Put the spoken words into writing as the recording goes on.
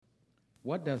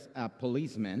What does a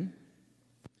policeman,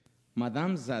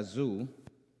 Madame Zazou,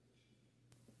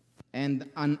 and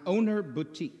an owner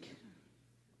boutique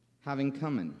have in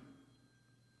common?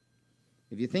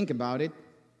 If you think about it,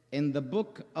 in the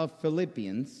book of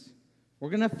Philippians,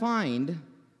 we're going to find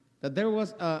that there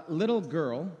was a little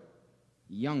girl,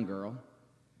 young girl,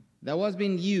 that was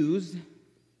being used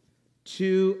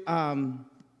to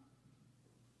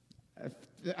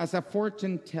as a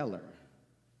fortune teller.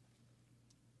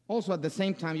 Also, at the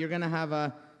same time, you're going to have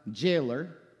a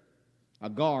jailer, a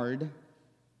guard,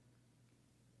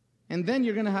 and then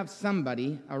you're going to have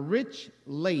somebody, a rich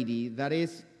lady, that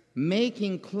is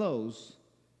making clothes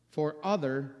for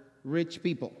other rich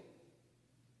people.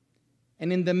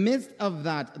 And in the midst of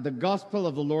that, the gospel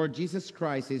of the Lord Jesus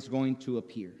Christ is going to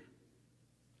appear.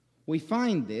 We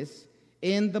find this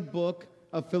in the book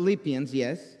of Philippians,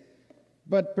 yes,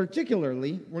 but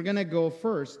particularly, we're going to go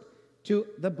first to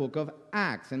the book of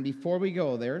Acts. And before we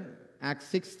go there, Acts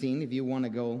 16, if you want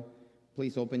to go,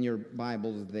 please open your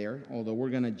Bibles there, although we're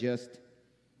going to just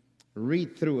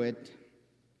read through it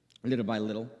little by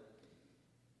little.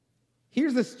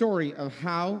 Here's the story of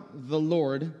how the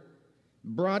Lord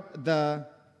brought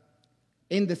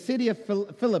in the city of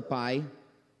Philippi,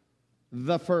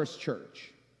 the first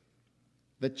church.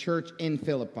 The church in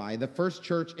Philippi, the first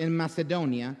church in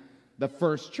Macedonia, the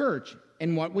first church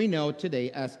in what we know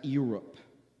today as Europe.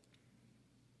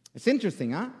 It's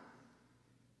interesting, huh?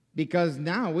 Because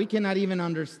now we cannot even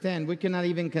understand, we cannot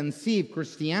even conceive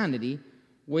Christianity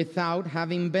without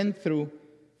having been through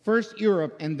first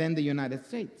Europe and then the United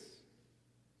States.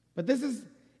 But this is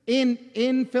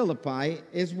in Philippi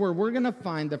is where we're going to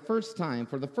find for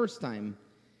the first time,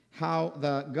 how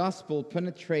the gospel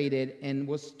penetrated and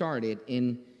was started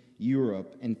in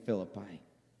Europe and Philippi.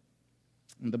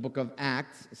 In the book of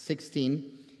Acts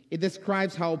 16, it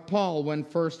describes how Paul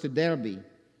went first to Derbe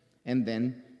and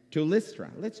then to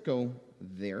Lystra. Let's go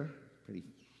there.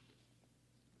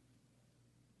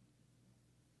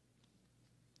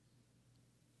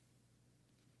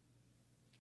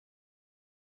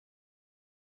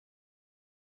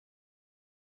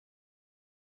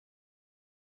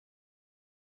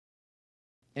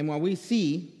 And what we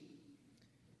see,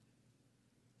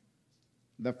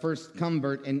 the first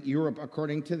convert in Europe,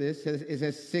 according to this, is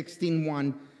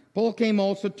 16:1. Paul came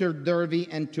also to Derbe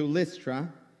and to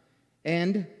Lystra,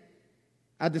 and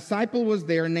a disciple was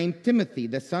there named Timothy,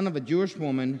 the son of a Jewish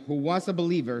woman who was a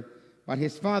believer, but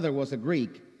his father was a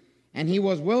Greek. And he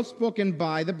was well spoken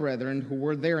by the brethren who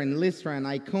were there in Lystra and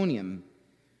Iconium.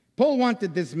 Paul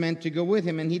wanted this man to go with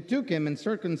him, and he took him and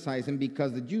circumcised him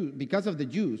because of the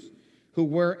Jews who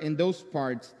were in those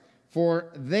parts,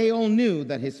 for they all knew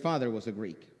that his father was a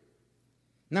Greek.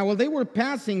 Now, while they were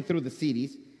passing through the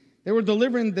cities, they were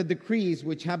delivering the decrees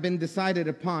which had been decided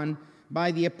upon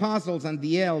by the apostles and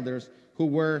the elders who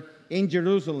were in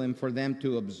Jerusalem for them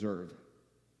to observe.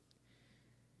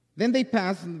 Then they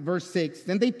passed, verse 6,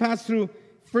 then they passed through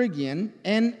Phrygian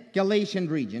and Galatian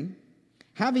region,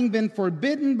 having been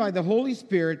forbidden by the Holy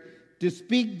Spirit to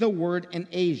speak the word in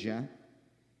Asia.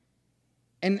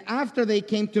 And after they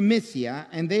came to Mysia,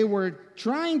 and they were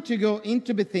trying to go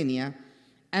into Bithynia,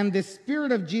 and the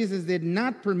Spirit of Jesus did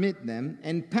not permit them,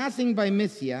 and passing by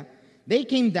Mysia, they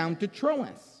came down to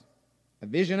Troas. A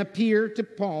vision appeared to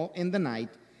Paul in the night.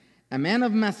 A man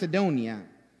of Macedonia,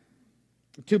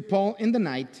 to Paul in the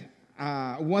night,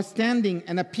 was standing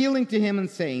and appealing to him and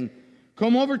saying,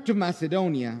 "Come over to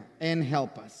Macedonia and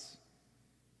help us."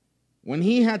 When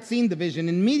he had seen the vision,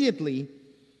 immediately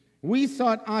we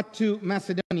sought out to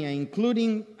Macedonia,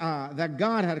 including that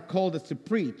God had called us to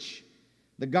preach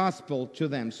the gospel to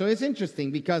them. So it's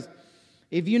interesting because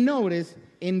if you notice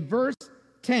in verse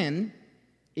 10,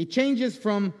 it changes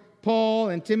from Paul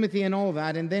and Timothy and all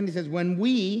that, and then he says, when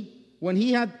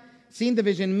he had seen the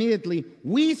vision immediately,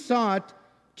 we sought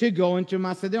to go into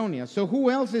Macedonia. So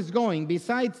who else is going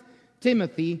besides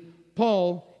Timothy,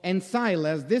 Paul, and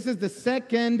Silas? This is the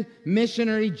second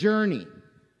missionary journey.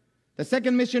 The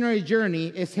second missionary journey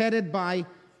is headed by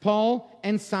Paul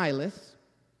and Silas.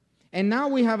 And now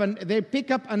they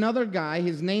pick up another guy.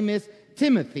 His name is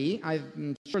Timothy.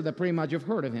 I'm sure that pretty much you've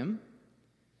heard of him.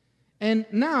 And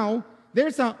now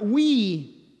there's a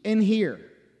we in here.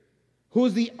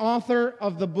 Who's the author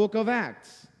of the book of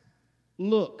Acts?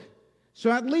 Luke.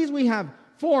 So at least we have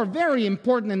 4 very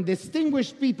important and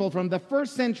distinguished people from the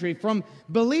first century, from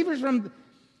believers from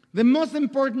the most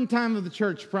important time of the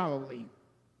church probably.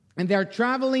 And they're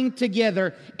traveling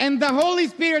together, and the Holy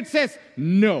Spirit says,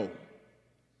 no.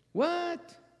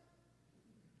 What?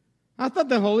 I thought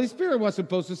the Holy Spirit was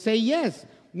supposed to say yes.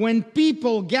 When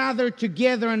people gather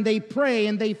together and they pray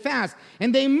and they fast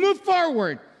and they move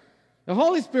forward, The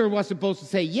Holy Spirit was supposed to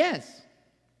say yes.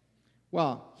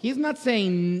 Well, he's not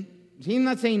saying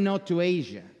no to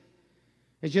Asia.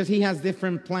 It's just he has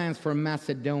different plans for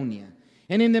Macedonia.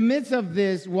 And in the midst of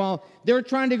this, while they're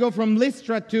trying to go from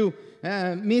Lystra to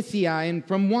Mysia and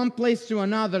from one place to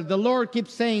another, the Lord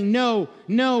keeps saying no,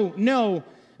 no, no,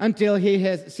 until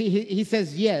he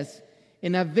says yes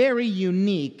in a very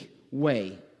unique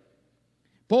way.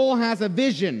 Paul has a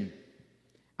vision,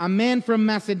 a man from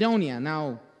Macedonia.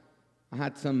 Now, I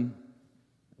had some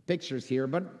pictures here,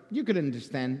 but you could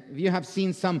understand. If you have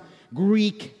seen some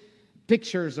Greek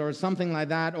pictures or something like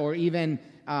that, or even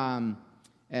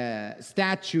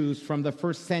statues from the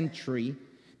first century,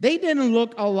 they didn't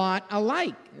look a lot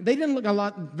alike. They didn't look a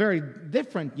lot very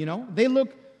different, you know. They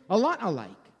look a lot alike.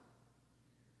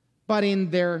 But in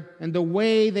the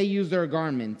way they use their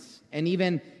garments, and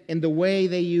even in the way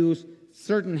they use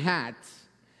certain hats,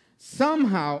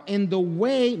 somehow in the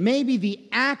way, maybe the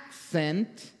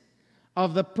accent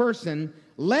of the person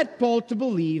led Paul to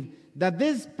believe that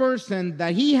this person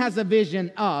that he has a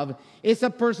vision of is a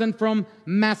person from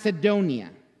Macedonia.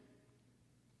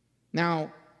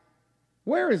 Now,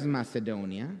 where is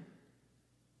Macedonia?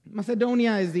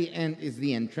 Macedonia is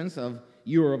the entrance of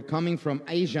Europe, coming from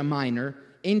Asia Minor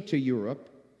into Europe.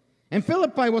 And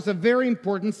Philippi was a very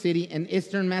important city in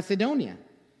eastern Macedonia,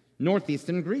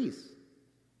 northeastern Greece.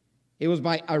 It was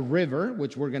by a river,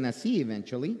 which we're going to see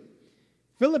eventually.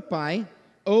 Philippi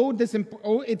owed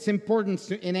its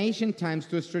importance in ancient times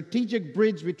to a strategic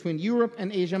bridge between Europe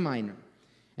and Asia Minor.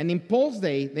 And in Paul's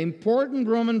day, the important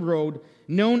Roman road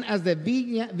known as the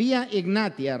Via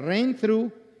Egnatia ran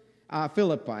through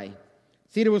Philippi.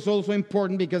 City was also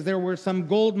important because there were some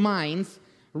gold mines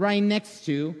right next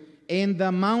to in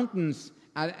the mountains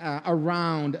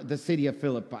around the city of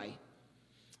Philippi.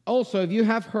 Also, if you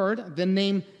have heard the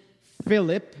name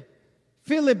Philip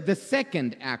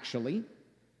II, actually,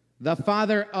 the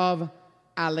father of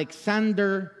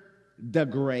Alexander the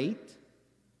Great.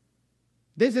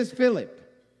 This is Philip.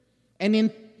 And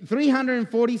in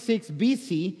 346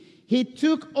 BC, he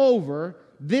took over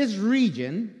this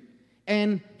region,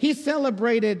 and he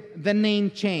celebrated the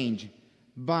name change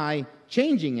by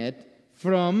changing it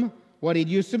from what it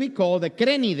used to be called the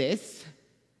Crenides,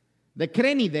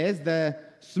 the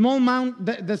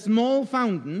small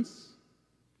fountains,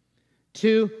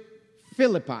 to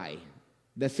Philippi,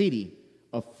 the city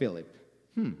of Philip.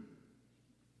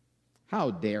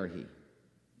 How dare he?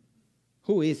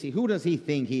 Who is he? Who does he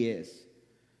think he is?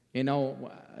 You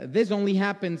know, this only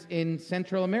happens in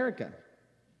Central America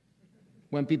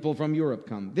when people from Europe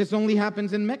come. This only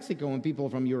happens in Mexico when people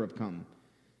from Europe come.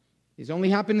 This only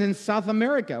happens in South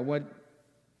America.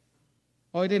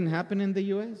 It didn't happen in the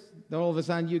U.S.? All of a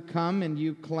sudden you come and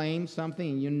you claim something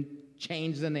and you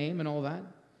change the name and all that.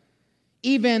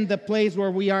 Even the place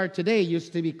where we are today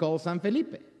used to be called San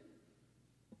Felipe.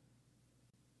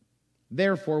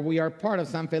 Therefore, we are part of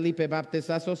San Felipe Baptist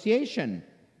Association.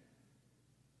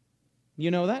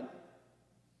 You know that?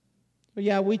 But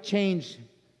yeah, we change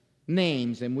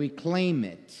names and we claim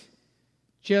it,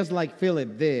 just like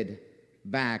Philip did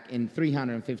back in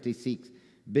 356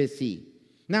 BC.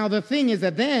 Now, the thing is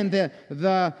that then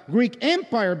the Greek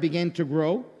Empire began to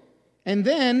grow, and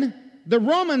then the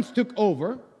Romans took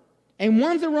over. And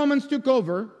once the Romans took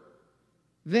over,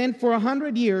 then for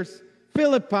 100 years,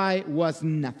 Philippi was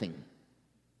nothing.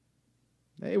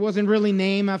 It wasn't really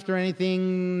named after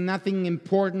anything. Nothing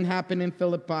important happened in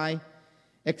Philippi,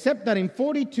 except that in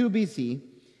 42 BC,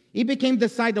 it became the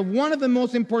site of one of the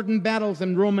most important battles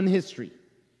in Roman history.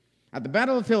 At the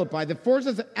Battle of Philippi, the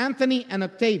forces of Antony and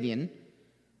Octavian,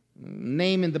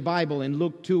 named in the Bible in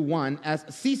Luke 2:1 as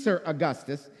Caesar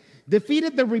Augustus,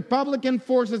 defeated the Republican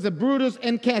forces of Brutus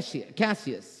and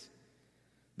Cassius.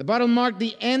 The battle marked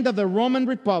the end of the Roman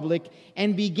Republic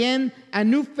and began a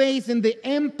new phase in the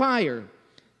empire.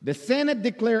 The Senate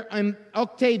declared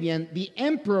Octavian the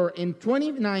emperor in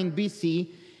 29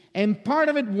 BC, and part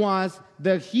of it was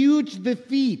the huge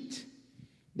defeat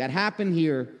that happened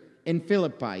here in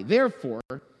Philippi. Therefore,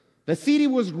 the city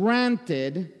was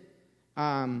granted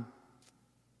the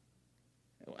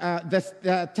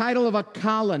title of a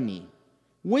colony,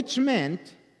 which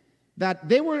meant that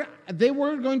they were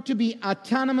going to be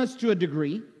autonomous to a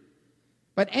degree,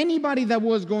 but anybody that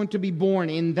was going to be born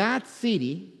in that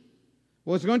city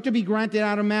was going to be granted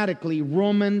automatically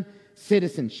Roman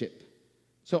citizenship.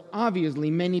 So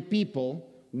obviously many people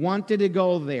wanted to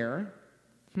go there.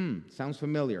 Sounds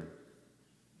familiar.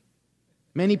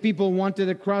 Many people wanted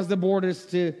to cross the borders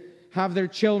to have their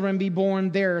children be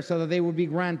born there so that they would be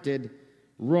granted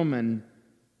Roman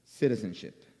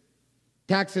citizenship.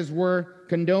 Taxes were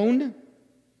condoned,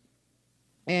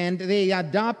 and they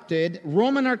adopted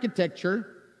Roman architecture,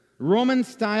 Roman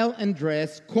style and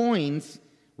dress, coins,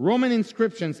 Roman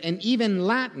inscriptions, and even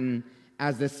Latin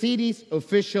as the city's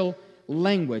official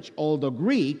language, although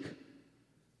Greek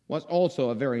was also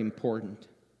a very important.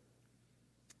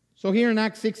 So here in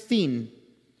Acts 16,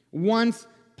 once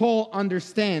Paul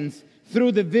understands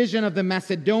through the vision of the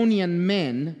Macedonian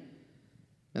men,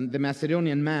 and the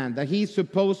Macedonian man, that he's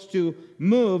supposed to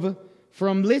move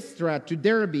from Lystra to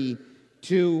Derbe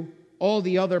to all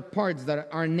the other parts that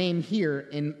are named here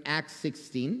in Acts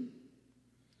 16.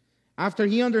 After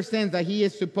he understands that he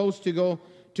is supposed to go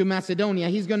to Macedonia,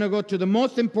 he's going to go to the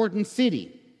most important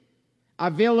city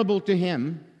available to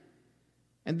him.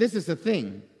 And this is the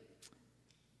thing.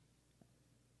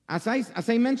 As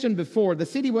I mentioned before, the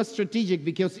city was strategic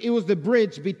because it was the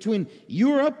bridge between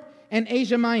Europe and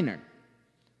Asia Minor.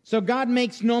 So God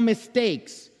makes no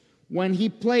mistakes when he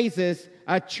places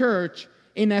a church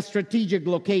in a strategic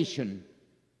location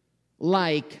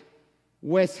like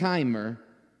Westheimer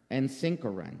and Cinco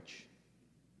Ranch.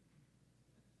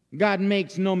 God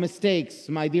makes no mistakes,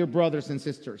 my dear brothers and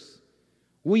sisters.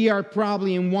 We are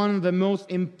probably in one of the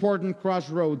most important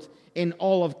crossroads in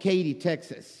all of Katy,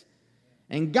 Texas.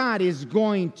 And God is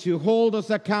going to hold us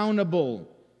accountable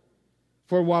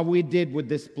for what we did with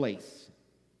this place.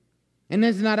 And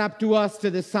it's not up to us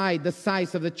to decide the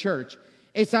size of the church.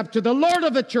 It's up to the Lord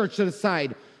of the church to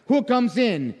decide who comes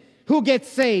in, who gets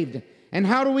saved, and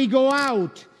how do we go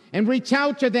out and reach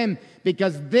out to them,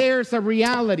 because there's a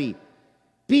reality.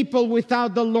 People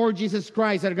without the Lord Jesus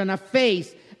Christ are going to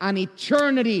face an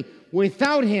eternity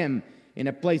without Him in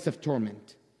a place of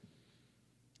torment.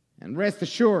 And rest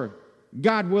assured,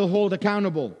 God will hold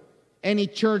accountable any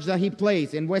church that He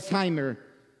plays in Westheimer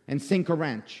and Cinco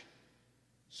Ranch.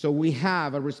 So we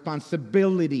have a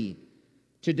responsibility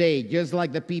today, just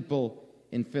like the people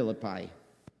in Philippi.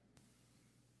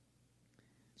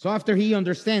 So after he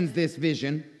understands this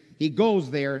vision, he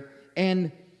goes there,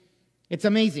 and it's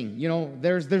amazing. You know,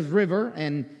 there's this river,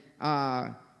 and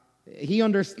he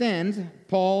understands,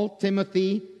 Paul,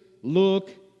 Timothy,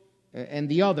 Luke, and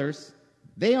the others,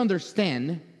 they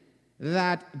understand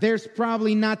that there's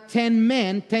probably not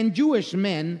 10 Jewish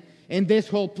men in this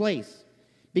whole place.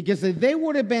 Because if they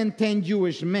would have been 10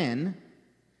 Jewish men,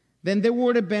 then there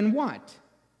would have been what?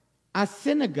 A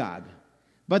synagogue.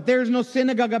 But there's no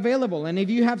synagogue available. And if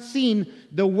you have seen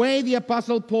the way the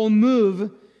Apostle Paul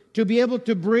moved to be able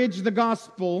to bridge the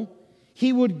gospel,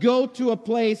 he would go to a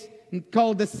place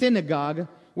called the synagogue,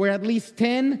 where at least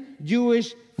 10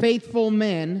 Jewish faithful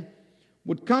men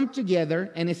would come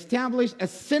together and establish a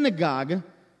synagogue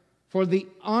for the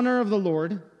honor of the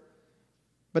Lord.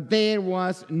 But there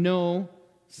was no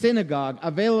synagogue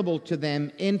available to them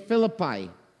in Philippi.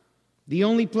 The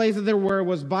only place that there were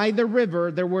was by the river.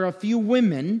 There were a few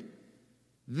women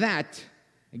that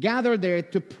gathered there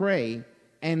to pray,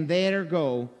 and there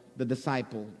go this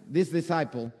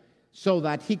disciple, so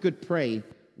that he could pray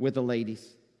with the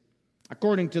ladies.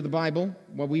 According to the Bible,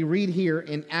 what we read here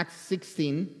in Acts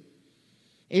 16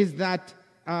 is that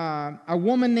a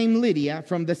woman named Lydia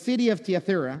from the city of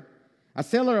Thyatira, a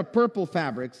seller of purple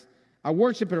fabrics, a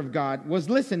worshiper of God, was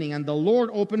listening, and the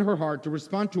Lord opened her heart to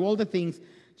respond to all the things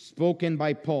spoken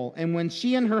by Paul. And when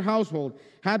she and her household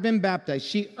had been baptized,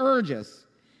 she urges,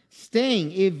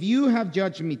 saying, "If you have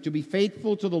judged me to be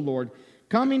faithful to the Lord,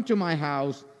 come into my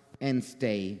house and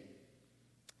stay."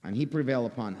 And he prevailed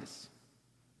upon us.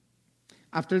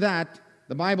 After that,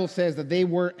 the Bible says that they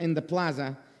were in the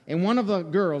plaza, and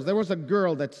there was a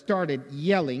girl that started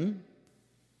yelling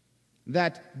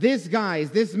that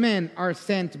these men are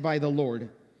sent by the Lord,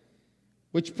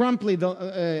 which promptly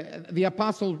the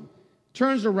apostle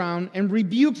turns around and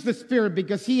rebukes the spirit,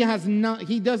 because he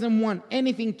doesn't want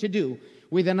anything to do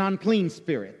with an unclean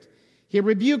spirit. He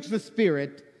rebukes the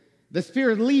spirit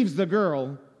leaves the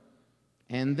girl,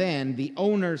 and then the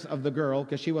owners of the girl,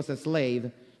 because she was a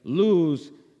slave,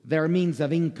 lose their means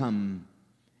of income.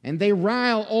 And they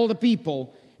rile all the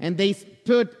people, and they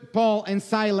put Paul and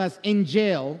Silas in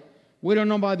jail. We don't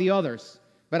know about the others,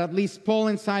 but at least Paul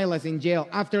and Silas in jail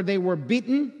after they were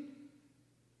beaten.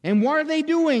 And what are they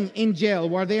doing in jail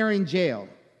while they are in jail?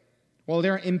 Well,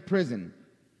 they're in prison.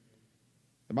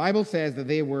 The Bible says that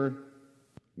they were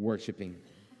worshiping.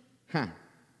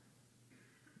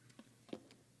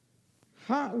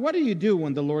 What do you do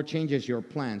when the Lord changes your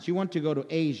plans? You want to go to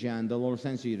Asia and the Lord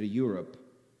sends you to Europe.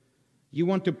 You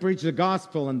want to preach the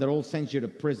gospel and the Lord sends you to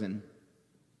prison.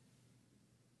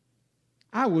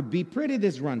 I would be pretty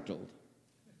disgruntled.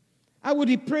 I would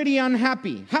be pretty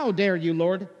unhappy. How dare you,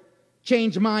 Lord,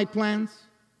 change my plans?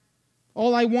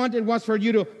 All I wanted was for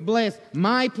you to bless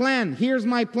my plan. Here's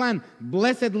my plan.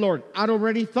 Blessed Lord, I'd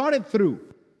already thought it through.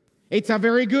 It's a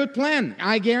very good plan,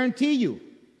 I guarantee you.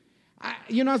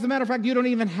 As a matter of fact, you don't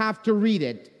even have to read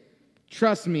it.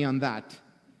 Trust me on that.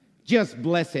 Just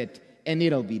bless it, and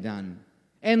it'll be done.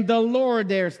 And the Lord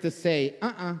dares to say,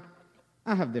 I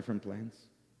have different plans.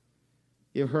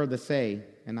 You've heard the say,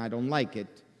 and I don't like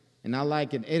it. And I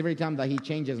like it every time that He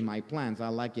changes my plans, I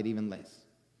like it even less.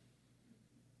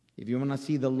 If you want to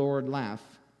see the Lord laugh,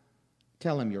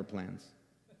 tell Him your plans.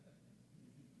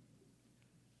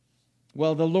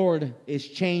 Well, the Lord is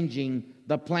changing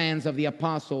the plans of the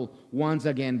apostle once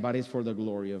again, but it's for the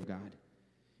glory of God.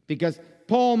 Because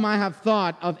Paul might have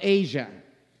thought of Asia.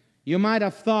 You might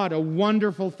have thought of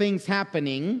wonderful things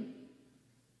happening,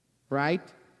 right,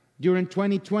 during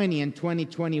 2020 and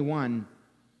 2021.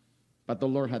 But the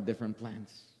Lord had different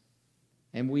plans.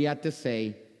 And we had to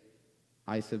say,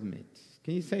 I submit.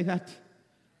 Can you say that?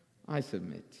 I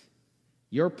submit.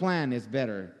 Your plan is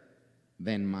better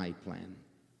than my plan.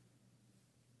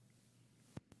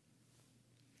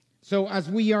 So as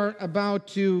we are about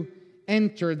to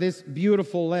enter this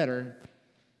beautiful letter,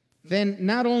 then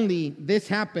not only this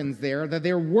happens there, that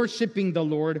they're worshiping the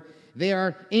Lord, they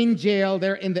are in jail,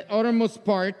 they're in the uttermost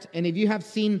part, and if you have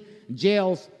seen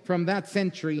jails from that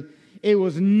century, it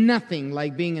was nothing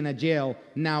like being in a jail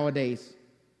nowadays,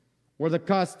 where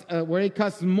it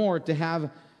costs more to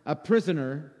have a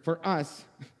prisoner for us,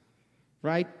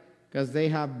 right? Because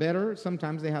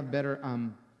sometimes they have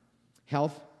better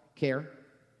health care.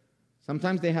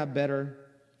 Sometimes they have better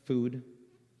food.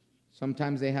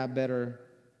 Sometimes they have better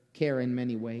care in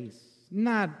many ways.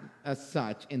 Not as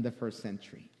such in the first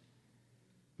century.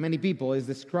 Many people, it's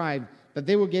described that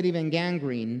they would get even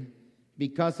gangrene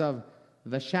because of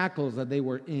the shackles that they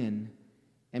were in,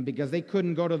 and because they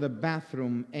couldn't go to the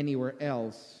bathroom anywhere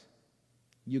else.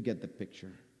 You get the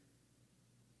picture.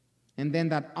 And then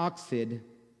that oxide,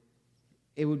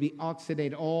 it would be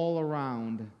oxidate all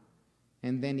around,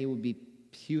 and then it would be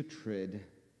putrid.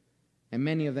 And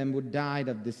many of them would die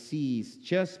of disease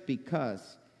just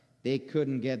because they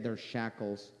couldn't get their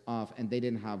shackles off and they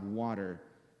didn't have water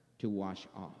to wash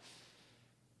off.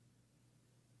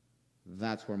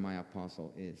 That's where my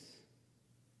apostle is.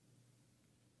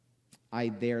 I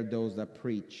dare those that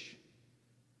preach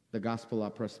the gospel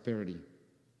of prosperity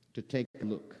to take a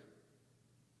look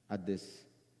at this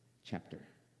chapter.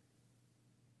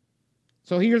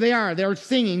 So here they are. They're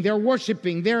singing. They're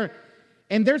worshiping.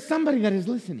 And there's somebody that is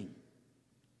listening.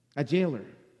 A jailer.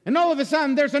 And all of a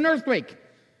sudden, there's an earthquake.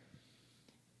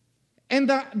 And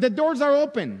the doors are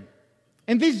open.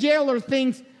 And this jailer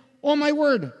thinks, oh my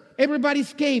word, everybody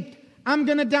escaped. I'm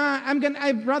going to die.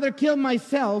 I'd rather kill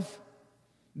myself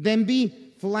than be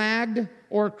flagged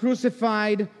or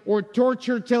crucified or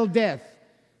tortured till death.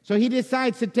 So he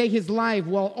decides to take his life.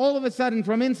 Well, all of a sudden,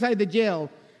 from inside the jail,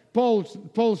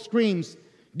 Paul screams,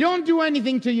 don't do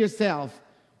anything to yourself.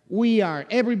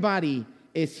 Everybody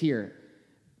is here.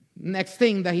 Next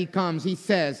thing that he comes, he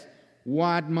says,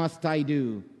 what must I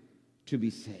do to be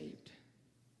saved?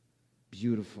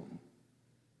 Beautiful.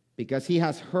 Because he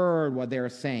has heard what they're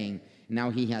saying. Now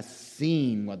he has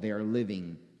seen what they are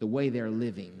living, the way they're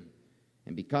living.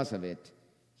 And because of it,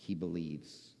 he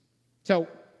believes. So,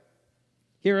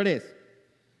 here it is.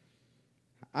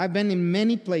 I've been in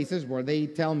many places where they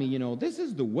tell me, this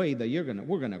is the way that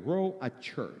we're going to grow a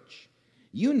church.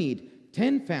 You need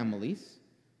 10 families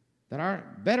that are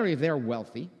better if they're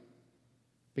wealthy,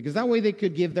 because that way they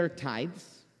could give their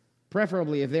tithes,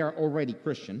 preferably if they are already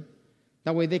Christian.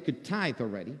 That way they could tithe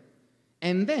already.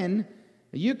 And then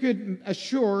you could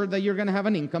assure that you're going to have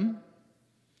an income.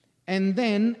 And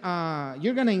then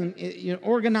you're going to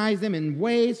organize them in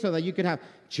ways so that you could have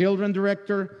children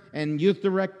director and youth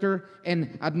director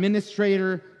and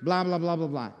administrator, blah, blah, blah, blah,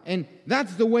 blah. And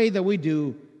that's the way that we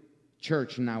do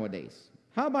church nowadays.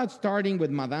 How about starting with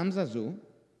Madame Zazou,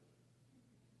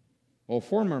 or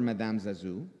former Madame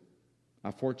Zazou,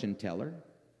 a fortune teller,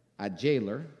 a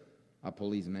jailer, a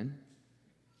policeman,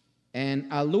 and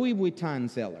a Louis Vuitton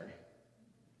seller,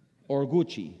 or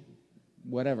Gucci,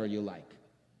 whatever you like.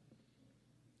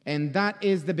 And that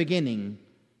is the beginning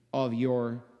of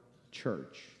your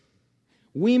church.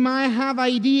 We might have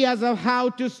ideas of how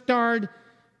to start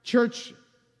church,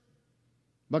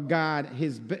 but God,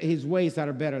 His ways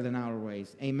are better than our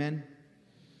ways. Amen?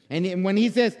 And when He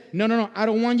says, no, I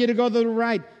don't want you to go to the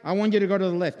right, I want you to go to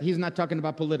the left, He's not talking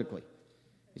about politically.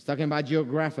 He's talking about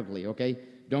geographically, okay?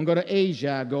 Don't go to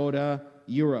Asia, go to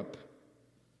Europe.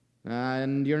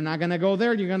 And you're not going to go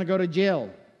there, you're going to go to jail.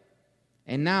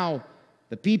 And now,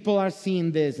 the people are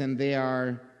seeing this and they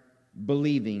are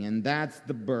believing, and that's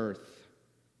the birth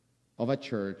of a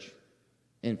church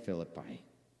in Philippi.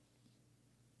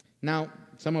 Now,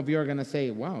 some of you are going to say,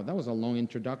 wow, that was a long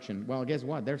introduction. Well, guess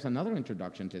what? There's another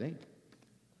introduction today.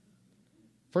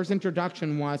 First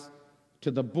introduction was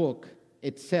to the book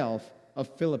itself of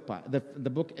Philippi, the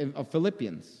book of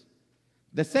Philippians.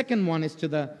 The second one is to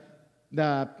the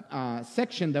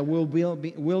section that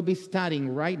we'll be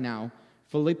studying right now,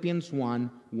 Philippians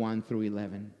 1 through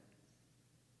 11.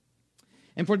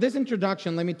 And for this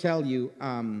introduction, let me tell you,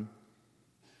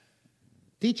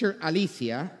 teacher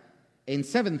Alicia, in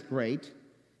 7th grade,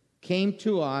 came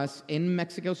to us in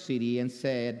Mexico City and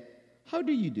said, "How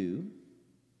do you do?"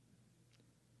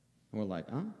 And we're like,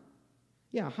 "Huh?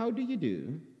 Yeah, how do you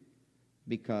do?"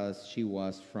 Because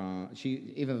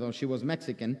even though she was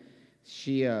Mexican,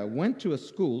 she went to a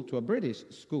British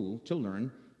school to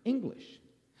learn English.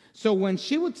 So when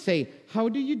she would say, "How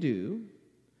do you do?"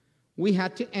 we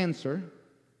had to answer,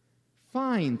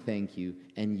 "Fine, thank you.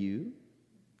 And you?"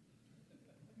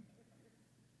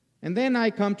 And then I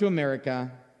come to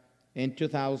America in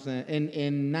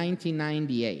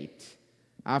 1998,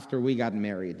 after we got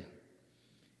married.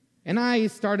 And I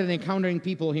started encountering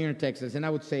people here in Texas, and I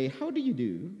would say, "How do you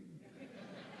do?"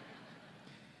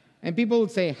 And people would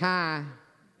say, "Hi."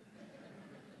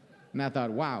 And I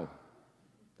thought, wow,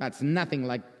 that's nothing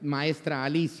like Maestra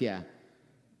Alicia.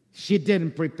 She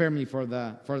didn't prepare me for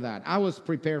that. I was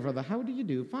prepared for the, "How do you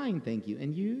do?" "Fine, thank you.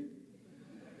 And you?"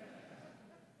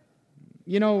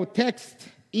 You know, text,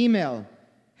 email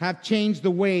have changed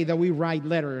the way that we write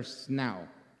letters now,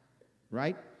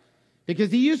 right?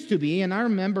 Because it used to be, and I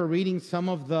remember reading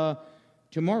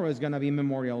tomorrow is going to be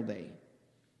Memorial Day.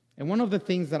 And one of the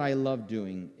things that I love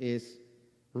doing is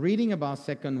reading about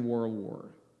Second World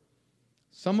War.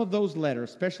 Some of those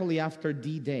letters, especially after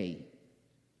D-Day,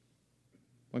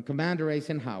 when Commander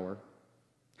Eisenhower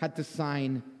had to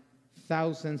sign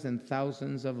thousands and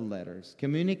thousands of letters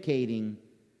communicating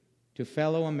to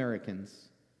fellow Americans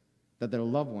that their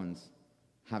loved ones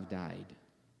have died.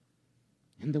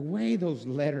 And the way those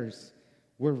letters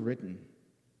were written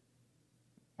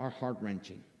are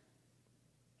heart-wrenching.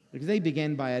 Because they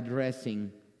begin by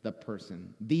addressing the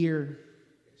person. "Dear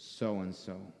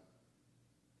so-and-so,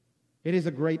 it is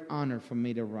a great honor for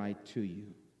me to write to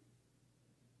you.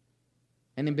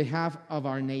 And in behalf of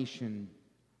our nation,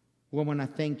 we want to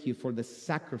thank you for the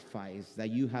sacrifice that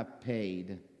you have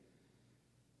paid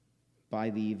by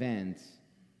the events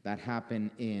that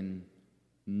happened in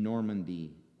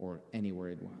Normandy or anywhere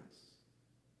it was.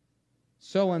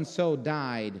 So-and-so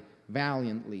died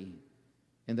valiantly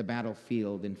in the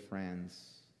battlefield in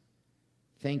France.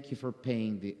 Thank you for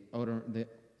paying the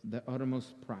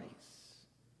uttermost price.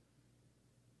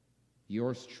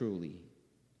 Yours truly,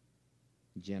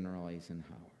 General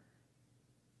Eisenhower."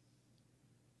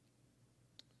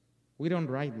 We don't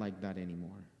write like that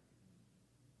anymore.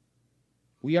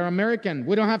 We are American.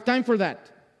 We don't have time for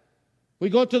that. We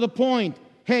go to the point.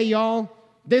 "Hey, y'all,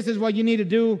 this is what you need to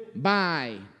do.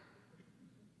 Bye."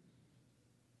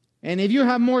 And if you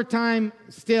have more time,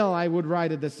 still, I would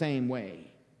write it the same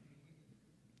way.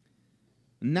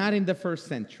 Not in the first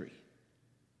century.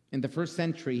 In the first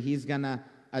century, he's going to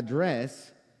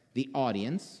address the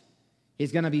audience.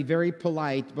 He's going to be very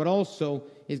polite, but also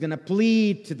he's going to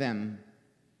plead to them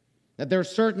that there are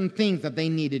certain things that they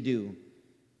need to do.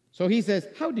 So he says,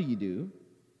 "How do you do?"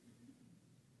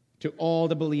 to all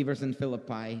the believers in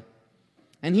Philippi.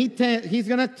 And he's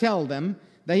going to tell them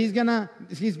that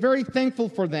he's very thankful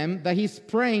for them, that he's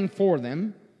praying for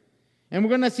them. And we're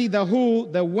going to see the who,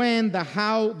 the when, the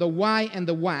how, the why, and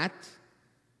the what.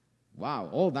 Wow,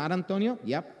 all that, Antonio?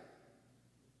 Yep.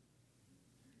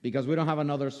 Because we don't have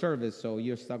another service, so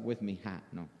you're stuck with me.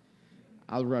 No,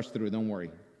 I'll rush through, don't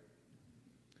worry.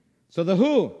 So the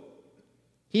who.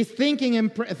 He's thanking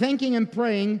and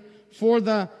praying for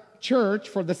the church,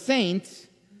 for the saints,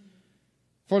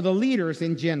 for the leaders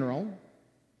in general.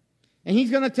 And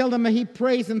he's going to tell them that he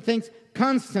prays and thanks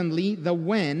constantly, the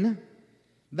when,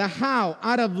 the how,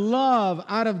 out of love,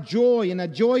 out of joy, in a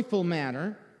joyful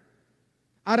manner,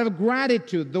 out of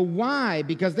gratitude, the why,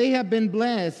 because they have been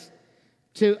blessed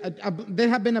they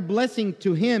have been a blessing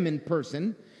to him in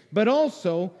person, but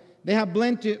also they have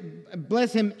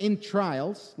blessed him in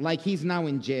trials, like he's now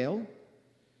in jail.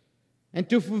 And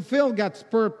to fulfill God's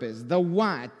purpose, the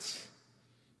what,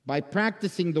 by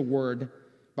practicing the word,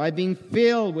 by being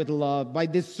filled with love, by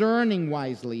discerning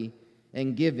wisely,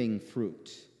 and giving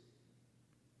fruit.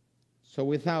 So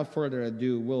without further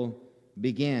ado, we'll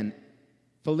begin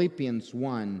Philippians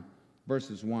 1,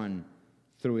 verses 1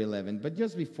 through 11. But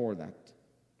just before that,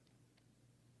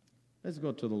 let's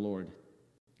go to the Lord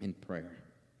in prayer.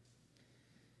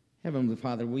 Heavenly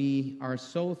Father, we are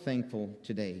so thankful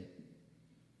today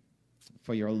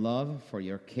for your love, for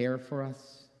your care for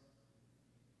us.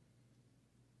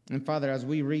 And Father, as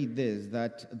we read this,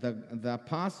 that the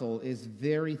apostle is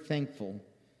very thankful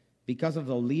because of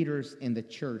the leaders in the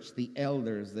church, the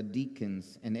elders, the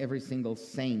deacons, and every single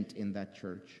saint in that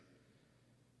church.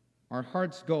 Our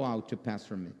hearts go out to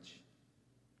Pastor Mitch.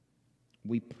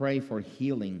 We pray for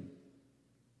healing.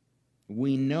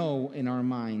 We know in our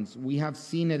minds, we have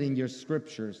seen it in your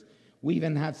scriptures, we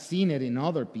even have seen it in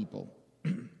other people.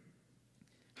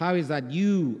 How is that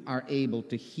you are able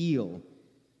to heal?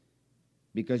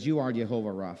 Because you are Jehovah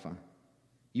Rapha.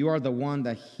 You are the one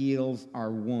that heals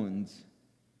our wounds.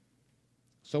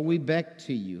 So we beg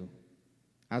to you,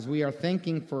 as we are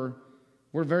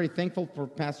we're very thankful for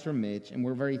Pastor Mitch, and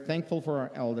we're very thankful for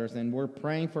our elders, and we're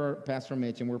praying for Pastor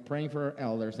Mitch, and we're praying for our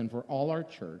elders, and for all our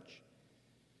church.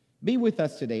 Be with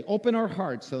us today. Open our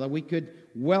hearts so that we could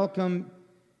welcome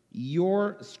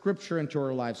your scripture into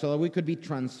our lives, so that we could be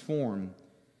transformed,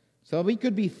 so that we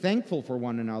could be thankful for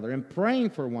one another and praying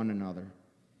for one another.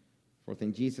 For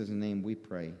in Jesus' name we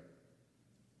pray.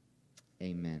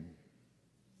 Amen.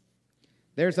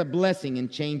 There's a blessing in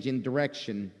changing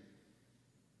direction.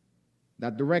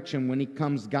 That direction when it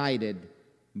comes guided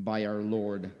by our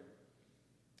Lord.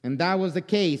 And that was the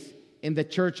case in the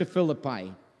church of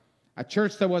Philippi. A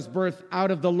church that was birthed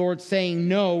out of the Lord saying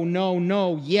no, no,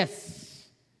 no, yes.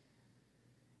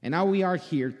 And now we are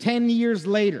here. 10 years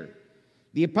later,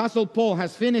 the Apostle Paul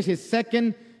has finished his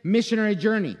second missionary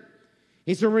journey.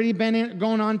 He's already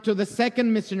gone on to the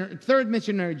third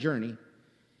missionary journey.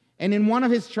 And in one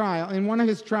of his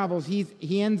travels,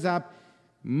 he ends up,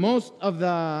 most of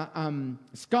the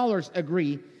scholars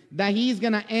agree, that he's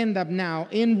going to end up now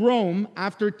in Rome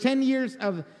after 10 years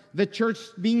of the church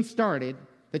being started,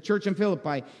 the church in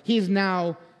Philippi. He's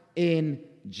now in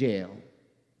jail.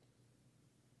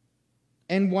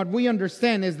 And what we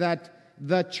understand is that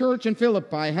the church in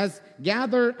Philippi has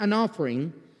gathered an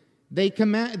offering. They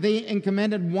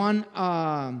commended one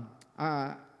of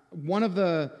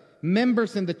the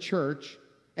members in the church,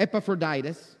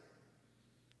 Epaphroditus,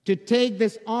 to take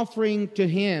this offering to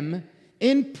him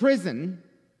in prison.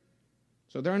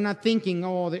 So they're not thinking,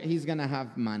 oh, he's going to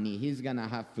have money, he's going to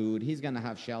have food, he's going to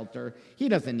have shelter. He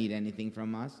doesn't need anything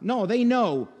from us. No, they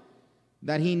know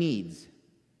that he needs.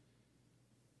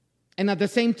 And at the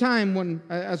same time,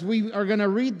 as we are going to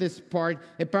read this part,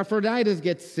 Epaphroditus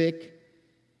gets sick,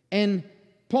 and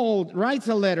Paul writes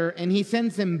a letter, and he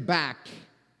sends him back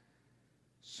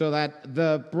so that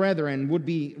the brethren would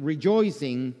be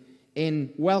rejoicing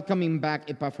in welcoming back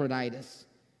Epaphroditus.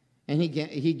 And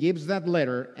he gives that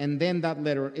letter, and then that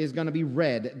letter is going to be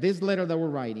read. This letter that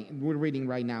we're reading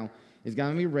right now is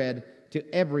going to be read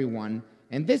to everyone.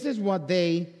 And this is what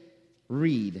they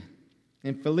read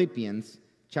in Philippians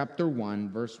chapter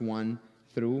 1, verse 1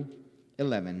 through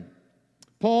 11.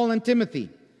 Paul and Timothy,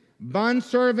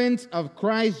 bondservants of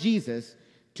Christ Jesus,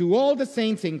 to all the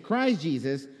saints in Christ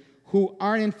Jesus who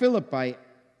are in Philippi,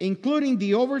 including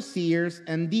the overseers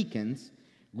and deacons,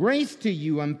 grace to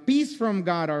you and peace from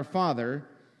God our Father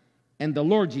and the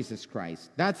Lord Jesus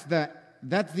Christ. That's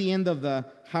the end of the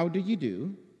how do you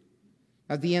do.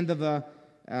 That's the end of the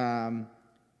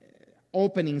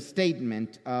opening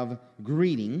statement of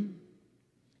greeting.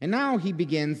 And now he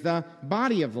begins the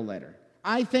body of the letter.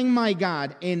 I thank my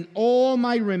God in all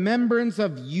my remembrance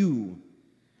of you,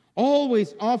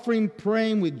 always offering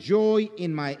praying with joy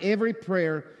in my every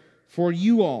prayer for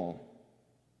you all,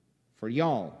 for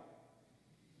y'all,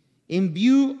 in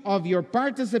view of your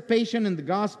participation in the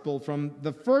gospel from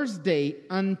the first day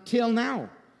until now.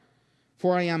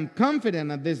 For I am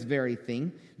confident of this very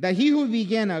thing, that he who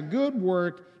began a good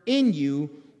work in you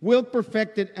will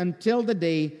perfect it until the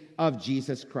day of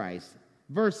Jesus Christ.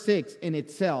 Verse 6 in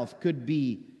itself could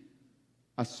be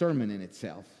a sermon in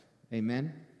itself.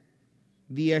 Amen?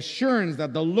 The assurance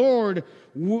that the Lord,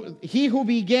 he who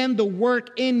began the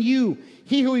work in you,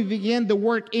 he who began the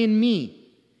work in me,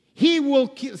 he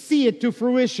will see it to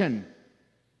fruition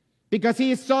because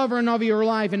he is sovereign of your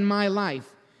life and my life.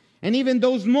 And even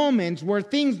those moments where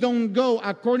things don't go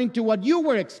according to what you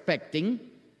were expecting,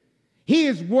 he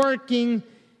is working.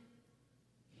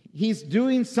 He's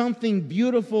doing something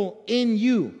beautiful in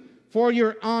you for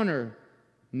your honor.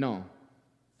 No,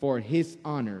 for his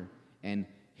honor and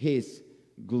his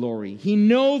glory. He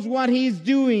knows what he's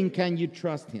doing. Can you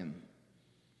trust him?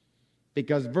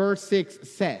 Because verse 6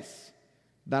 says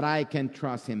that I can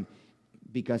trust him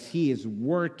because he is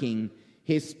working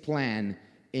his plan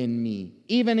in me.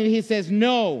 Even if he says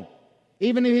no,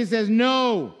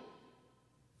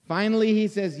 finally he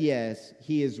says yes,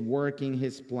 he is working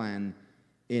his plan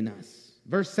in us.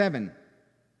 Verse 7.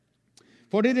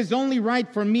 For it is only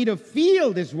right for me to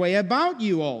feel this way about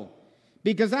you all,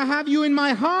 because I have you in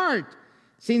my heart,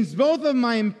 since both of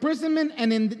my imprisonment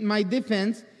and in my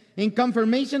defense, in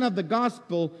confirmation of the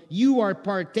gospel, you are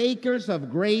partakers of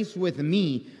grace with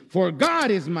me. For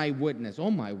God is my witness.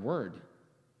 Oh, my word.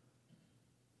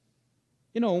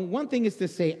 You know, one thing is to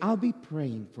say, I'll be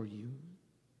praying for you.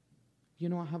 You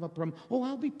know, I have a problem. Oh,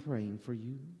 I'll be praying for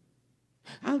you.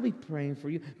 I'll be praying for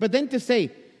you. But then to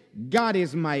say, God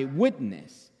is my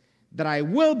witness, that I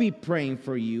will be praying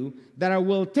for you, that I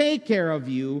will take care of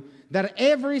you, that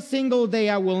every single day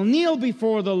I will kneel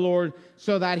before the Lord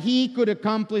so that He could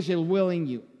accomplish His will in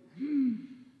you.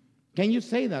 Can you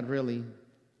say that really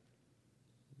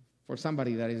for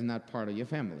somebody that is not part of your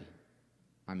family?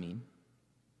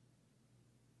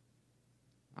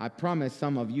 I promised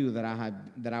some of you that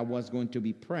I was going to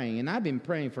be praying, and I've been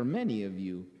praying for many of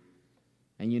you,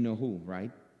 and you know who,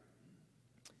 right?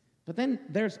 But then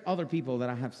there's other people that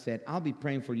I have said, I'll be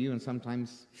praying for you, and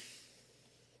sometimes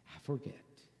I forget.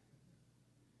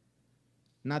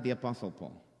 Not the Apostle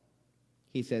Paul.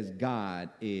 He says, God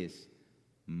is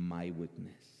my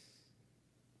witness.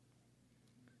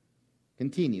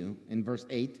 Continue in verse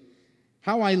 8.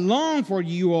 How I long for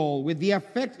you all with the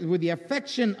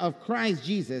affection of Christ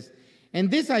Jesus. And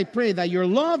this I pray, that your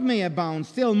love may abound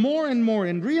still more and more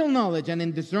in real knowledge and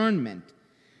in discernment,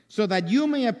 so that you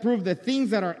may approve the things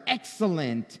that are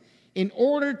excellent, in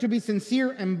order to be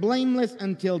sincere and blameless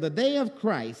until the day of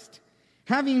Christ,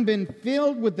 having been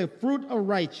filled with the fruit of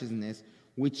righteousness,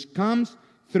 which comes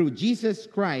through Jesus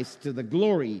Christ, to the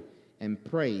glory and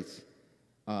praise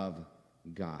of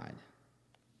God.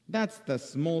 That's the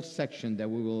small section that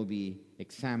we will be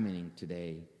examining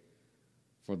today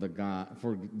for the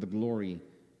glory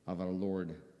of our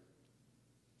Lord.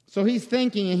 So he's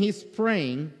thinking and he's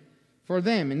praying for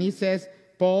them. And he says,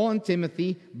 Paul and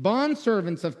Timothy,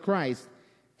 bondservants of Christ.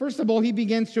 First of all, he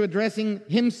begins to addressing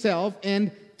himself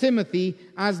and Timothy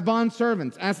as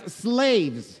bondservants, as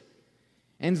slaves.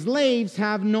 And slaves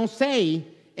have no say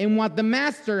in what the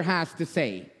master has to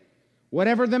say.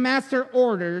 Whatever the master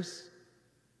orders,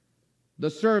 the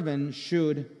servant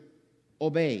should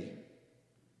obey.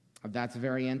 That's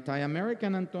very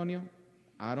anti-American, Antonio.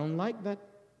 I don't like that.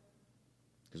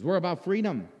 Because we're about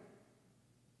freedom.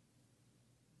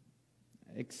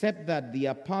 Except that the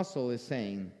apostle is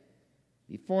saying,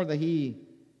 before that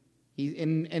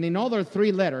in other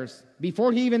three letters,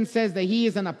 before he even says that he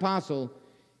is an apostle,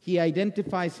 he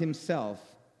identifies himself,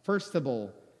 first of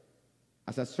all,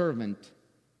 as a servant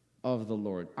of the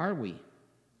Lord. Are we?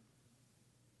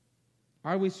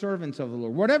 Are we servants of the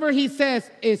Lord? Whatever he says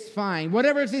is fine.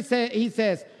 Whatever he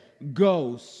says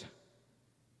goes.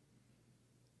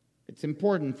 It's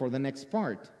important for the next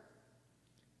part.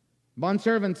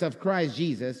 Bondservants of Christ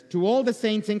Jesus, to all the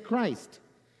saints in Christ.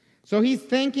 So he's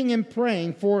thanking and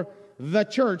praying for the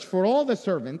church, for all the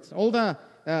servants, all the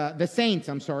saints,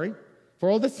 for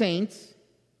all the saints,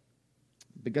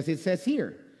 because it says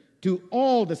here, to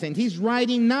all the saints. He's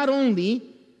writing not only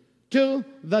to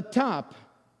the top.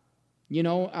 You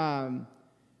know,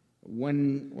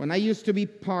 when I used to be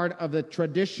part of the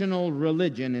traditional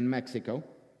religion in Mexico,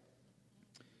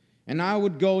 and I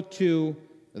would go to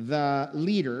the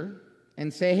leader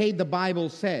and say, hey, the Bible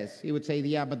says. He would say,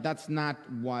 yeah, but that's not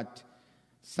what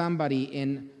somebody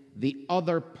in the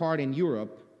other part in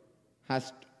Europe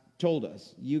has told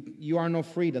us. You are not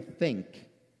free to think.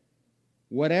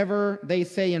 Whatever they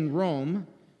say in Rome,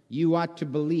 you ought to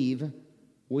believe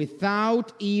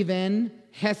without even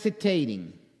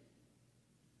hesitating.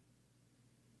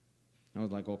 I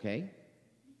was like, okay.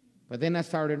 But then I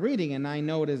started reading, and I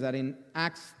noticed that in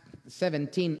Acts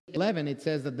 17:11, it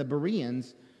says that the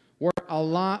Bereans were a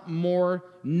lot more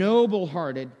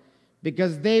noble-hearted,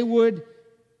 because they would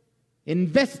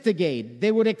investigate,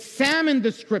 they would examine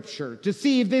the Scripture to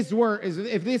see if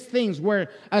these things were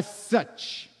as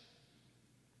such.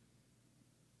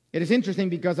 It is interesting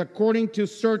because according to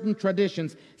certain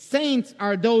traditions, saints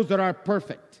are those that are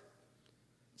perfect.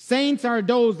 Saints are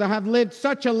those that have lived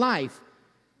such a life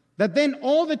that then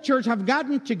all the church have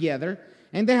gotten together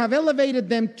and they have elevated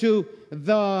them to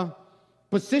the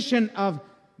position of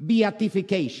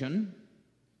beatification,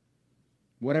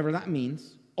 whatever that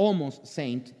means, almost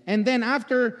saint. And then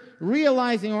after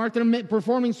realizing or after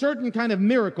performing certain kind of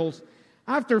miracles,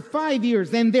 after 5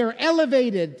 years, then they're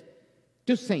elevated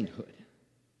to sainthood.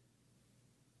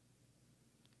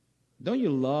 Don't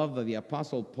you love that the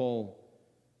Apostle Paul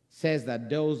says that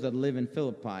those that live in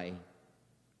Philippi,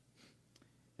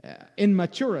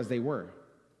 immature as they were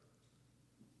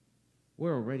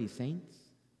already saints?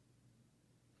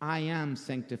 I am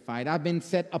sanctified. I've been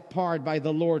set apart by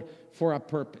the Lord for a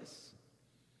purpose.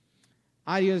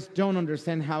 I just don't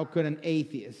understand how could an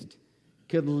atheist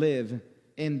could live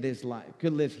in this life,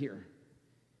 could live here.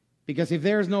 Because if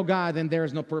there is no God, then there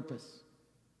is no purpose.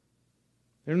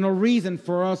 There's no reason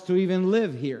for us to even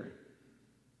live here.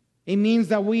 It means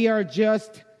that we are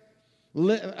just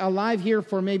alive here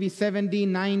for maybe 70,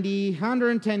 90,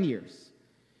 110 years.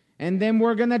 And then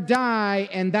we're going to die,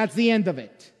 and that's the end of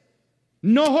it.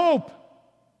 No hope.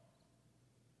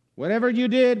 Whatever you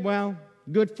did, well,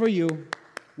 good for you.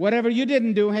 Whatever you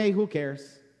didn't do, hey, who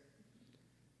cares?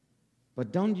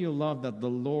 But don't you love that the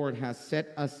Lord has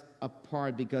set us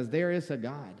apart, because there is a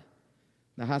God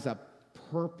that has a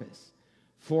purpose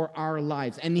for our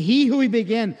lives. And He who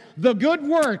began the good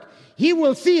work, He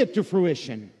will see it to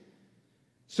fruition.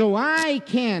 So I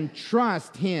can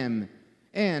trust Him.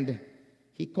 And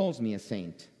He calls me a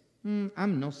saint.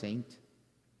 I'm no saint.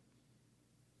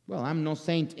 Well, I'm no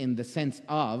saint in the sense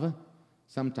of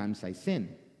sometimes I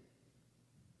sin.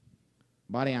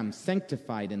 But I am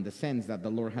sanctified in the sense that the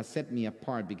Lord has set me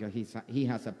apart because He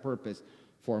has a purpose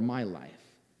for my life.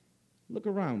 Look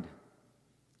around.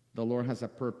 The Lord has a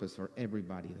purpose for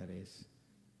everybody that is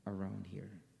around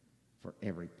here, for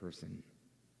every person.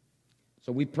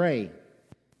 So we pray.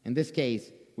 In this case,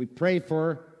 we pray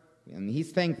for, and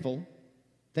He's thankful.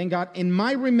 Thank God, in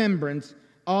my remembrance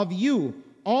of you,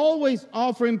 always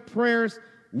offering prayers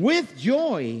with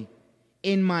joy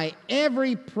in my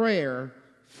every prayer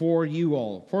for you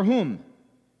all. For whom?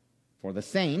 For the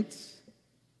saints.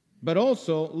 But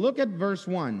also, look at verse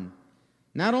 1.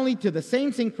 Not only to the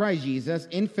saints in Christ Jesus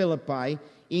in Philippi,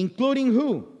 including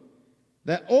who?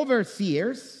 The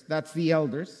overseers, that's the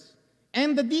elders,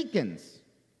 and the deacons.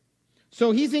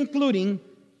 So he's including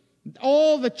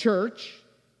all the church,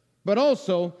 but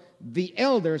also the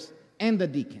elders and the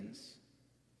deacons.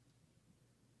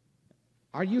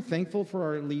 Are you thankful for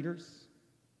our leaders?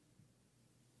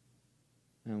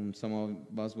 And some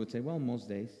of us would say, well, most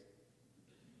days.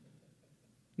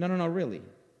 No, really.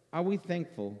 Are we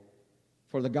thankful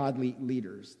for the godly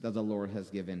leaders that the Lord has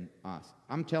given us?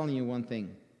 I'm telling you one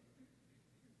thing.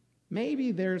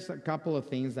 Maybe there's a couple of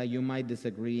things that you might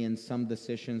disagree in some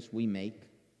decisions we make.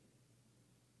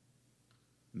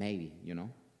 Maybe,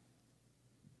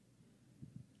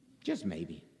 Just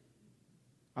maybe.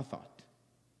 A thought.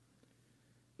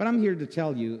 But I'm here to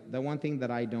tell you that one thing that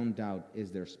I don't doubt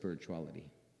is their spirituality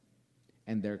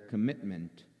and their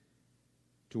commitment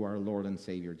to our Lord and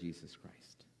Savior Jesus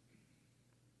Christ.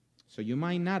 So you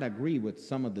might not agree with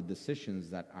some of the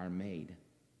decisions that are made,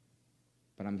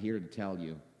 but I'm here to tell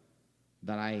you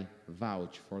that I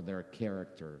vouch for their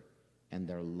character and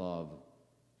their love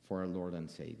for our Lord and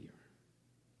Savior.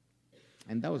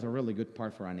 And that was a really good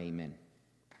part for an amen.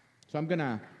 So I'm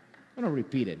gonna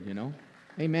repeat it,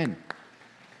 Amen.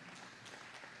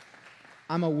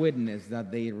 I'm a witness that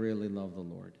they really love the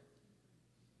Lord.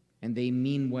 And they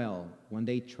mean well when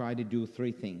they try to do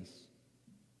three things.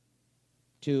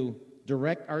 To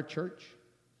direct our church,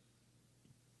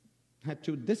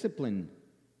 to discipline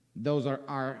those that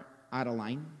are out of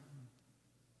line,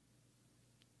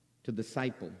 to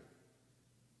disciple.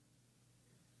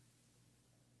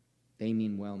 They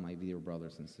mean well, my dear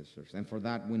brothers and sisters. And for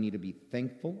that, we need to be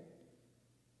thankful,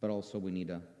 but also we need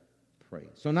to pray.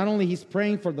 So not only he's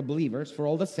praying for the believers, for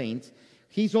all the saints,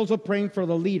 he's also praying for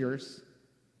the leaders.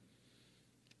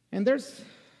 And there's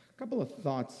a couple of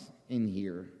thoughts in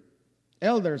here.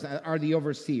 Elders are the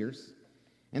overseers,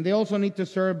 and they also need to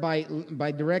serve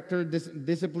by director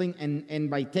discipline and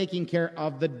by taking care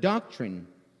of the doctrine.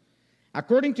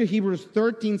 According to Hebrews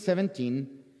 13:17,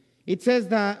 it says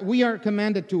that we are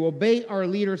commanded to obey our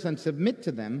leaders and submit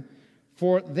to them,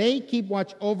 for they keep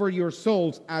watch over your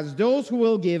souls as those who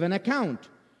will give an account,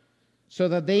 so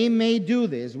that they may do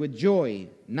this with joy,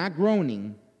 not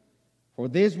groaning, for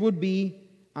this would be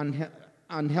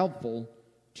unhelpful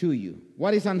to you.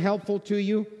 What is unhelpful to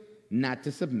you? Not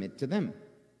to submit to them.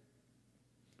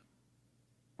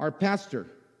 Our pastor,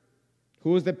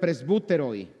 who is the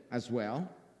presbyteroi as well,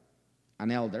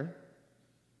 an elder,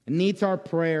 needs our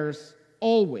prayers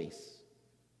always.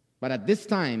 But at this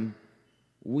time,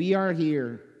 we are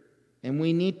here and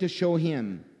we need to show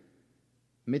him,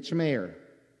 Mitch Mayer,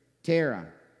 Tara,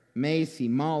 Macy,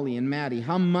 Molly, and Maddie,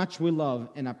 how much we love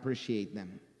and appreciate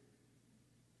them.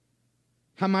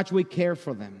 How much we care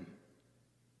for them.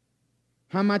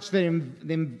 How much their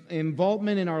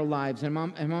involvement in our lives and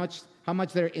how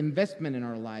much their investment in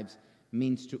our lives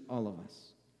means to all of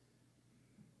us.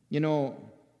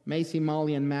 Macy,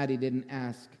 Molly, and Maddie didn't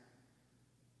ask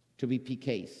to be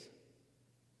PKs.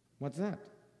 What's that?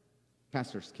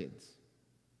 Pastor's kids.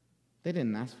 They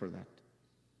didn't ask for that.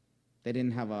 They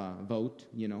didn't have a vote,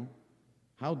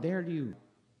 How dare you?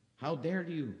 How dare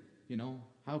you?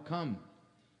 How come?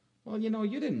 Well,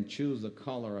 you didn't choose the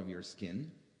color of your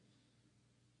skin.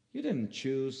 You didn't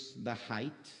choose the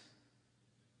height.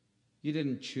 You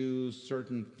didn't choose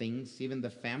certain things, even the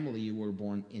family you were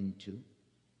born into.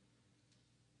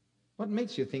 What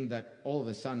makes you think that all of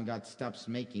a sudden God stops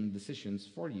making decisions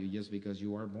for you just because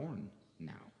you are born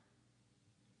now?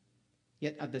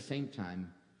 Yet at the same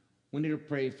time, we need to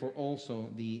pray for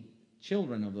also the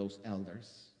children of those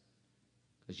elders.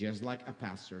 Because just like a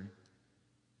pastor,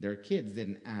 their kids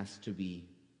didn't ask to be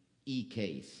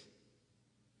EKs,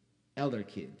 elder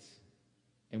kids.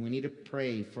 And we need to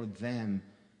pray for them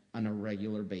on a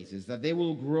regular basis, that they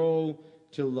will grow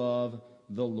to love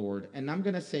the Lord. And I'm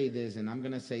going to say this, and I'm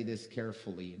going to say this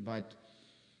carefully, but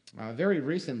very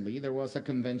recently there was a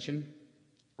convention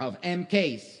of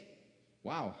MKs.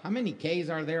 Wow, how many Ks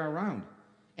are there around?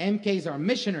 MKs are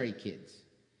missionary kids.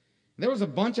 There was a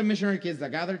bunch of missionary kids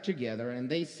that gathered together, and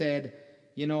they said,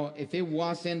 if it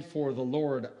wasn't for the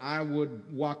Lord, I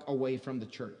would walk away from the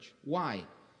church. Why?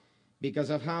 Because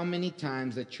of how many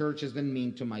times the church has been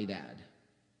mean to my dad.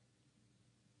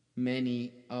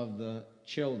 Many of the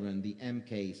children, the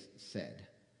MKs, said.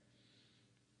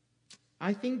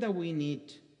 I think that we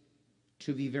need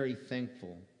to be very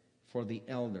thankful for the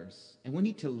elders, and we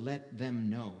need to let them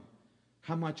know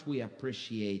how much we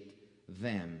appreciate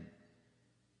them.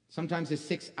 Sometimes it's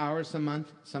 6 hours a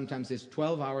month, sometimes it's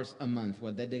 12 hours a month,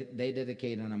 what they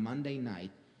dedicate on a Monday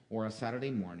night or a Saturday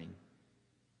morning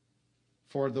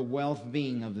for the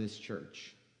well-being of this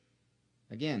church.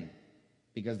 Again,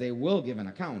 because they will give an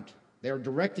account. They're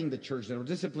directing the church, they're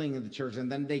disciplining the church, and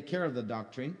then take care of the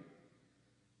doctrine.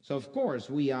 So of course,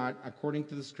 we are, according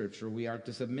to the scripture, we are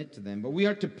to submit to them, but we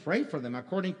are to pray for them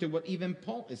according to what even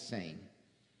Paul is saying.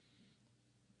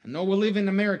 I know we live in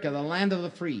America, the land of the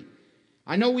free.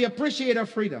 I know we appreciate our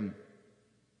freedom.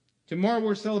 Tomorrow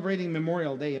we're celebrating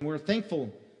Memorial Day, and we're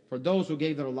thankful for those who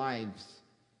gave their lives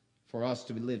for us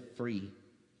to live free.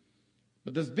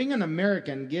 But does being an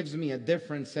American gives me a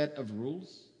different set of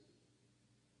rules?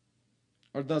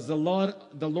 Or does the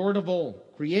Lord of all,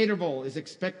 Creator of all, is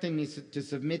expecting me to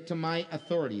submit to my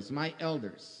authorities, my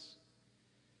elders?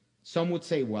 Some would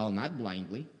say, well, not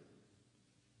blindly.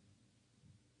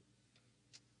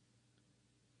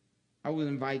 I would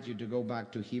invite you to go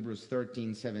back to Hebrews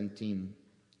 13:17,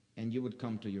 and you would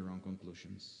come to your own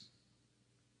conclusions.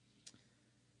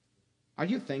 Are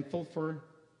you thankful for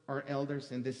our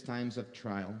elders in these times of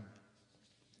trial?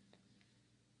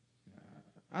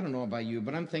 I don't know about you,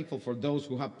 but I'm thankful for those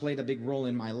who have played a big role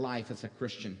in my life as a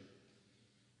Christian.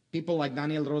 People like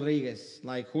Daniel Rodriguez,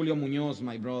 like Julio Muñoz,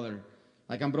 my brother,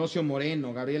 like Ambrosio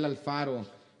Moreno, Gabriel Alfaro,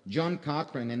 John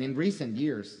Cochran, and in recent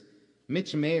years,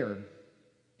 Mitch Mayer,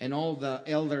 and all the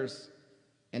elders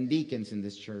and deacons in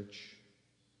this church.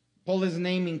 Paul is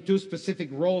naming two specific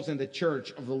roles in the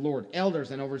church of the Lord: elders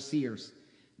and overseers,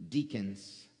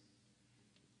 deacons.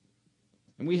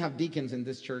 And we have deacons in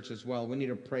this church as well. We need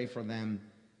to pray for them,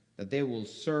 that they will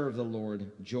serve the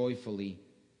Lord joyfully.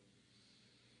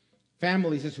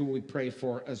 Families is who we pray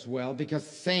for as well, because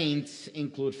saints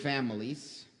include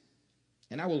families.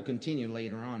 And I will continue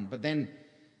later on. But then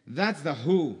that's the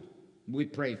who we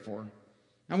pray for.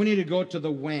 Now we need to go to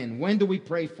the when. When do we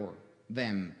pray for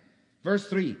them? Verse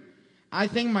 3. I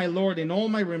thank my Lord in all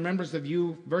my remembrance of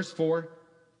you. Verse 4.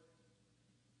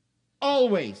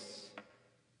 Always.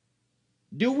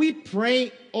 Do we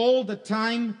pray all the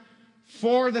time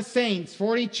for the saints,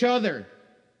 for each other?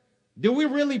 Do we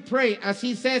really pray, as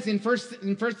he says in First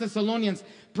Thessalonians,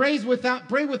 pray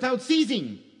without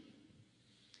ceasing?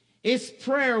 Is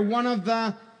prayer one of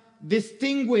the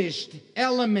distinguished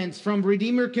elements from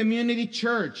Redeemer Community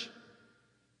Church?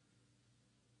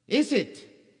 Is it?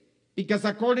 Because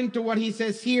according to what he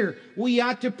says here, we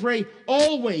ought to pray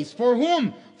always. For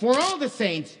whom? For all the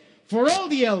saints, for all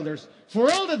the elders, for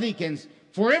all the deacons,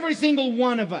 for every single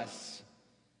one of us.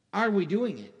 Are we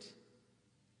doing it?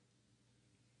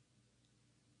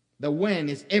 The when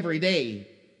is every day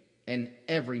and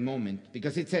every moment.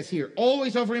 Because it says here,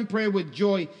 always offering prayer with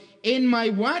joy in my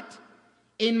what?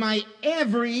 In my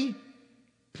every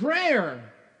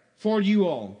prayer for you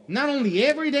all. Not only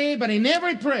every day, but in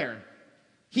every prayer.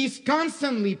 He's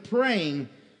constantly praying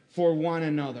for one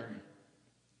another.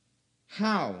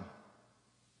 How?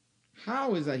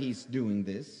 How is that he's doing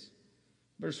this?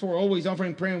 Verse 4, always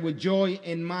offering prayer with joy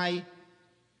in my...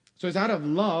 So it's out of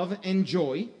love and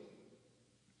joy.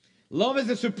 Love is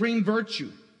the supreme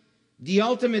virtue, the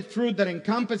ultimate fruit that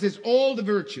encompasses all the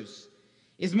virtues.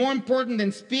 Is more important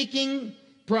than speaking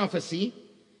prophecy,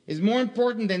 is more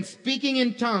important than speaking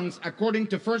in tongues, according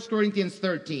to 1 Corinthians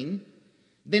 13,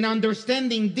 than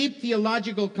understanding deep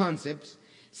theological concepts,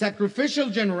 sacrificial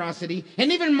generosity,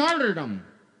 and even martyrdom.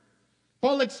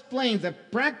 Paul explains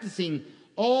that practicing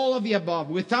all of the above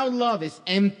without love is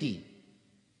empty.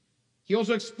 He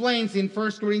also explains in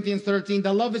 1 Corinthians 13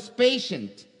 that love is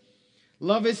patient,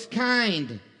 love is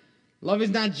kind, love is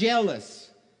not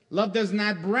jealous, love does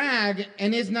not brag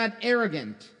and is not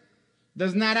arrogant,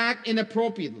 does not act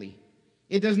inappropriately,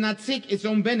 it does not seek its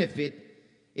own benefit,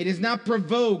 it is not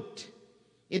provoked,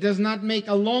 it does not make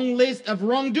a long list of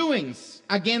wrongdoings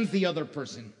against the other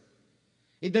person.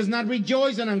 It does not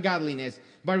rejoice in ungodliness,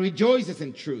 but rejoices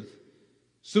in truth.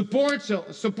 Supports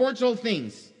all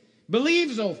things,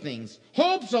 believes all things,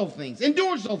 hopes all things,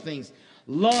 endures all things.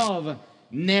 Love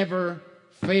never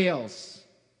fails.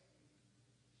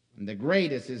 And the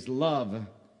greatest is love,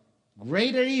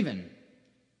 greater even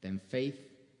than faith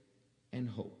and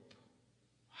hope.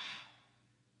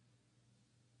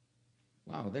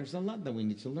 Wow, there's a lot that we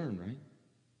need to learn, right?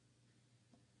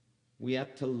 We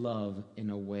have to love in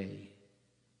a way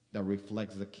that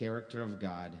reflects the character of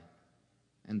God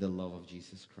and the love of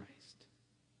Jesus Christ.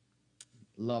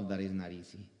 Love that is not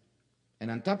easy.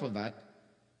 And on top of that,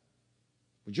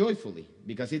 joyfully,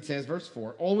 because it says, verse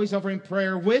 4, always offering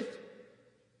prayer with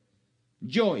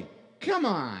joy. Come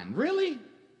on, really?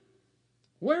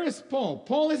 Where is Paul?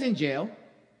 Paul is in jail.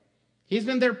 He's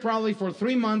been there probably for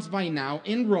 3 months by now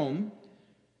in Rome.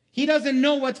 He doesn't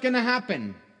know what's going to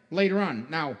happen later on.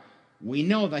 Now, we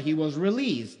know that he was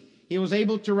released. He was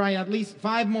able to write at least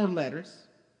 5 more letters,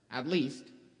 at least.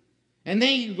 And then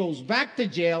he goes back to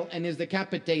jail and is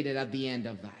decapitated at the end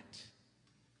of that.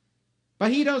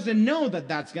 But he doesn't know that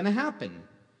that's going to happen.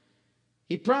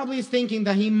 He probably is thinking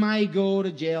that he might go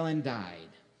to jail and die.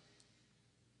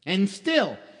 And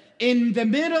still, in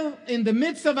the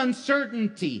midst of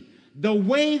uncertainty, the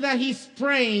way that he's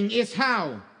praying is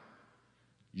how?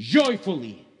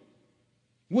 Joyfully.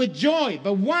 With joy.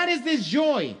 But what is this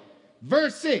joy?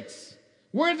 Verse 6.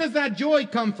 Where does that joy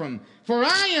come from? For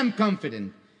I am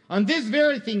confident on this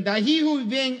very thing, that he who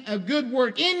began a good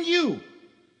work in you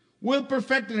will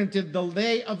perfect it until the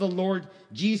day of the Lord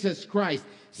Jesus Christ.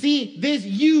 See, this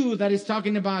you that is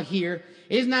talking about here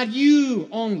is not you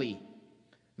only.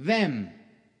 Them.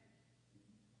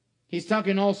 He's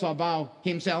talking also about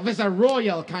himself. It's a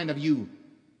royal kind of you.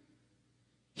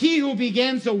 He who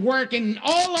begins to work in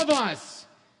all of us,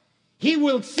 he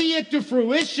will see it to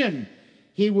fruition.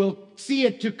 He will see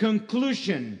it to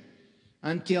conclusion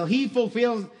until he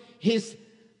fulfills his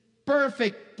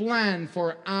perfect plan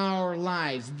for our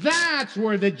lives. That's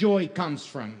where the joy comes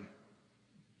from.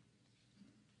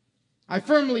 I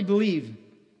firmly believe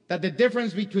that the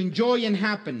difference between joy and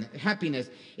happiness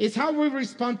is how we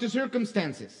respond to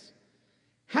circumstances.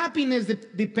 Happiness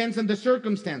depends on the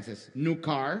circumstances. New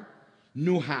car,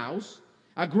 new house,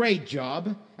 a great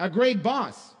job, a great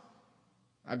boss,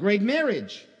 a great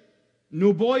marriage,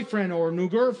 new boyfriend or new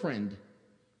girlfriend,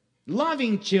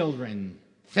 loving children,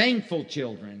 thankful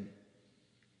children.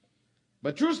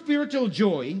 But true spiritual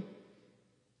joy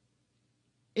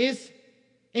is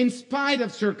in spite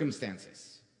of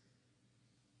circumstances.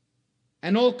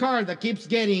 An old car that keeps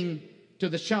getting to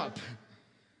the shop,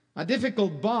 a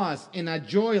difficult boss in a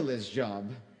joyless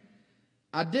job,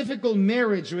 a difficult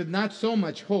marriage with not so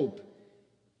much hope,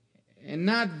 and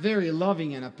not very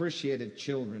loving and appreciated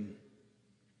children.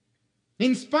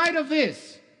 In spite of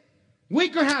this, we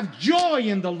could have joy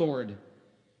in the Lord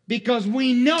because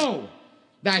we know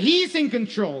that He's in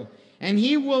control and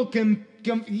He will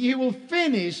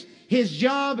finish His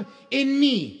job in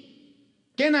me.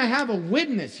 Can I have a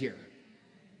witness here?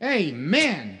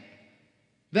 Amen.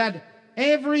 That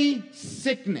every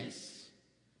sickness,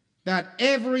 that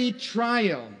every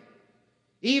trial,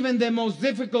 even the most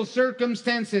difficult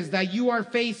circumstances that you are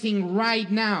facing right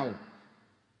now,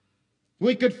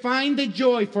 we could find the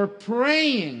joy for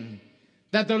praying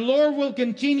that the Lord will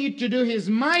continue to do His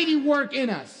mighty work in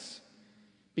us,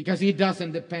 because it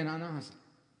doesn't depend on us.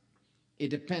 It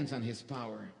depends on His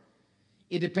power.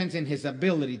 It depends on His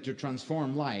ability to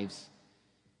transform lives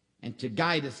and to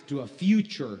guide us to a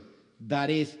future that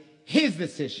is His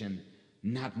decision,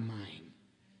 not mine.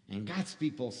 And God's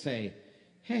people say,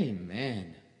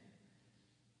 amen.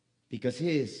 Because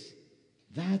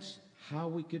that's how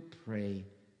we could pray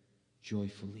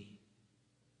joyfully.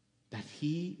 That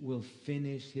He will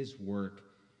finish His work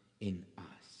in us.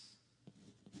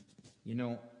 You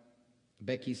know,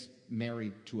 Becky's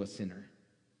married to a sinner.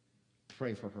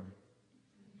 Pray for her.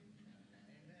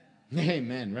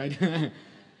 Amen, right?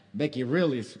 Becky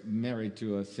really is married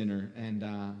to a sinner.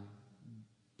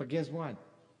 But guess what?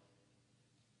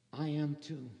 I am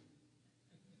too.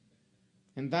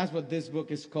 And that's what this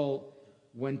book is called,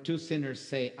 When Two Sinners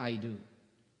Say, I Do.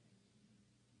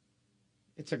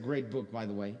 It's a great book, by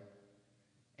the way.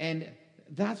 And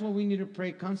that's what we need to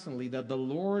pray constantly, that the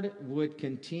Lord would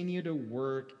continue to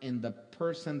work in the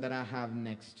person that I have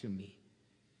next to me.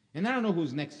 And I don't know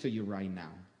who's next to you right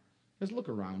now. Just look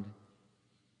around.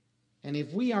 And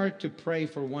if we are to pray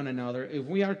for one another, if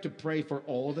we are to pray for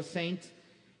all the saints,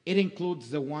 it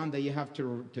includes the one that you have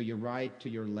to your right,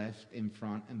 to your left, in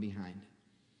front, and behind.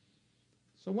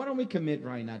 So why don't we commit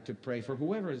right now to pray for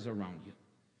whoever is around you?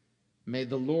 May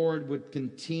the Lord would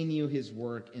continue his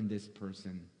work in this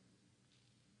person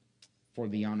for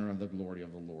the honor and the glory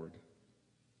of the Lord.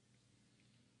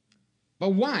 But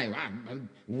why?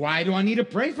 Why do I need to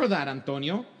pray for that,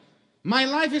 Antonio? My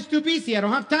life is too busy. I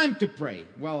don't have time to pray.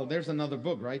 Well, there's another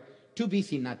book, right? Too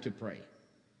busy not to pray.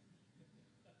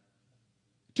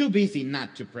 Too busy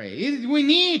not to pray. We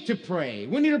need to pray.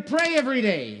 We need to pray every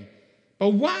day. But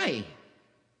why?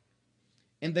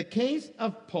 In the case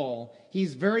of Paul,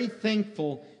 he's very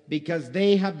thankful because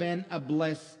they have been a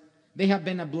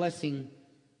blessing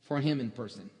for him in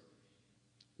person.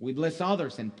 We bless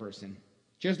others in person.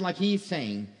 Just like he's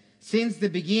saying, since the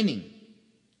beginning,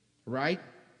 right?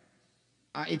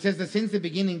 It says that since the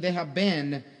beginning they have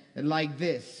been like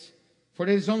this. For it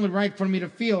is only right for me to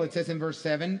feel, it says in verse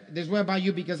 7, this way about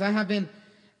you, because I have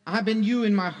been you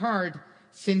in my heart,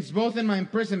 since both in my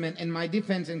imprisonment and my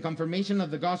defense and confirmation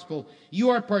of the gospel, you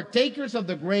are partakers of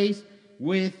the grace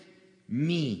with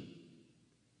me.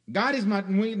 God is my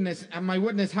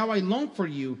witness how I long for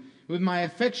you with my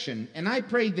affection. And I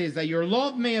pray this, that your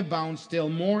love may abound still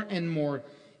more and more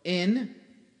in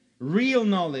real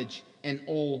knowledge and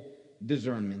all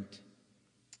discernment.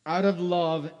 Out of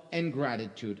love and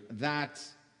gratitude.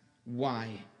 That's why.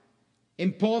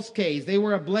 In Paul's case, they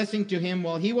were a blessing to him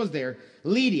while he was there.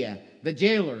 Lydia, the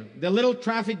jailer, the little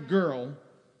trafficked girl,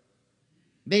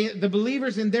 the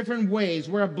believers in different ways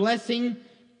were a blessing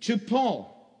to Paul.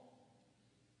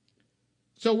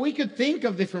 So we could think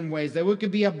of different ways that we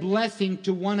could be a blessing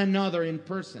to one another in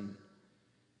person.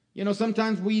 You know,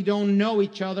 sometimes we don't know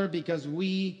each other because of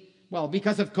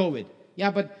COVID.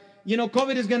 Yeah, but,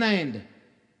 COVID is going to end,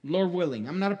 Lord willing.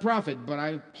 I'm not a prophet, but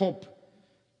I hope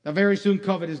that very soon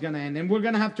COVID is going to end. And we're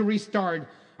going to have to restart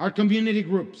our community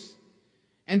groups.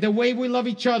 And the way we love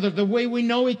each other, the way we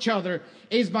know each other,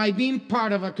 is by being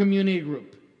part of a community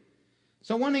group.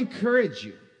 So I want to encourage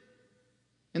you,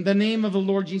 in the name of the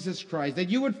Lord Jesus Christ, that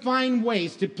you would find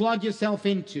ways to plug yourself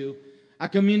into a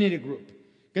community group.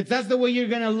 Because that's the way you're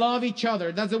going to love each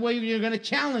other. That's the way you're going to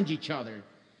challenge each other.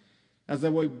 That's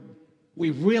the way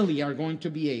we really are going to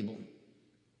be able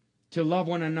to love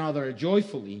one another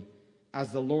joyfully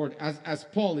as the Lord, as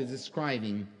Paul is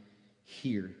describing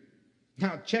here.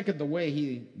 Now, check out the way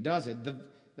he does it.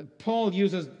 Paul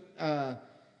uses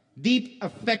deep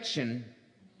affection.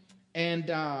 And,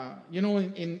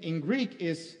 in Greek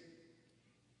is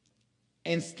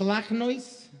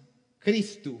enstachnois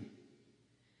Christou.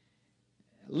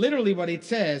 Literally what it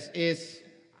says is,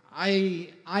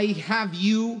 I have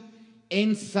you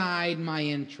inside my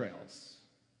entrails.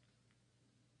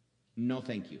 No,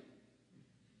 thank you.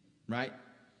 Right?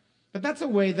 But that's a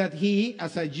way that he,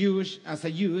 as a Jew,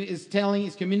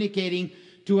 is communicating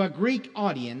to a Greek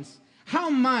audience how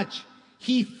much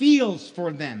he feels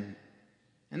for them.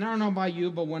 And I don't know about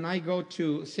you, but when I go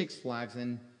to Six Flags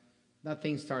and that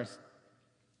thing starts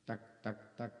tuck tuck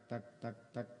tuck tuck tuck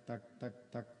tuck tuck tuck tuck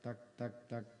tuck tuck tuck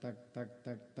tuck tuck tuck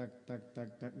tuck tuck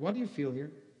tuck tuck. What do you feel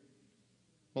here?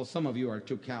 Well, some of you are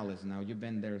too callous now. You've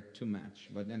been there too much.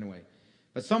 But anyway,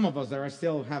 but some of us that are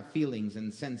still have feelings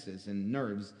and senses and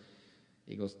nerves.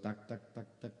 He goes tuck tuck tuck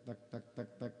tuck tuck tuck tuck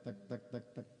tuck tuck tuck tuck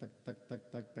tuck tuck tuck tuck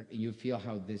tuck tuck. And you feel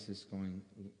how this is going.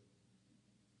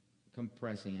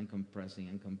 Compressing and compressing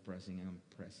and compressing and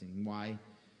compressing. Why?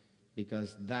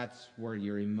 Because that's where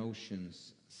your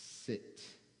emotions sit.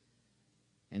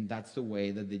 And that's the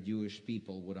way that the Jewish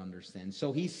people would understand.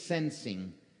 So he's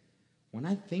sensing, when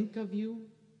I think of you,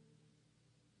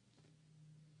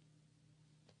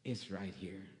 it's right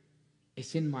here.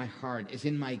 It's in my heart. It's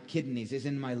in my kidneys. It's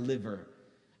in my liver.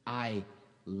 I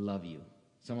love you.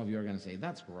 Some of you are going to say,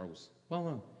 that's gross. Well,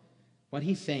 no. What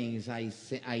he's saying is, I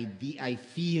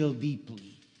feel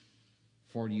deeply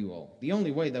for you all. The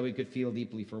only way that we could feel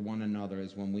deeply for one another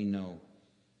is when we know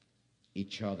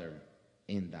each other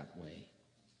in that way.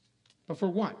 But for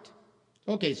what?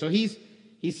 Okay, so he's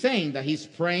saying that he's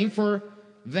praying for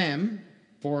them,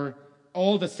 for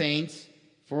all the saints,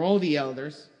 for all the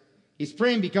elders. He's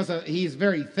praying because he's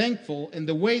very thankful in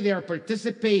the way they are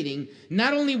participating,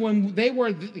 not only when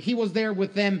he was there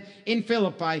with them in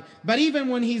Philippi, but even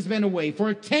when he's been away.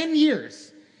 For 10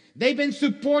 years, they've been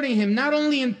supporting him, not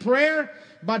only in prayer,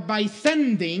 but by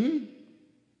sending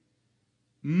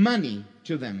money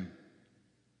to them.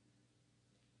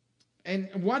 And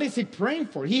what is he praying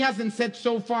for? He hasn't said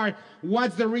so far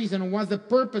what's the reason, what's the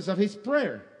purpose of his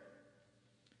prayer.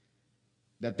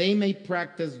 That they may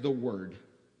practice the word,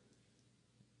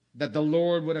 that the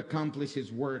Lord would accomplish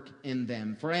his work in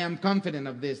them. For I am confident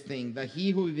of this thing, that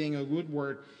he who is doing a good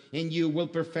work in you will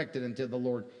perfect it until the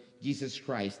Lord Jesus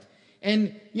Christ.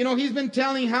 And, he's been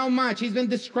telling how much, he's been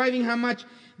describing how much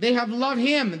they have loved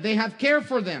him, they have cared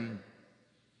for them.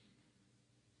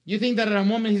 You think that at a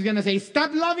moment he's going to say,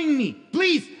 stop loving me.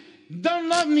 Please, don't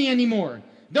love me anymore.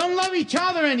 Don't love each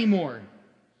other anymore.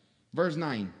 Verse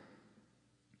 9.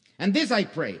 And this I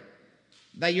pray,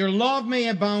 that your love may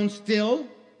abound still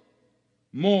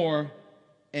more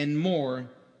and more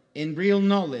in real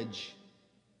knowledge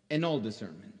and all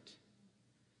discernment.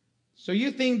 So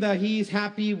you think that he's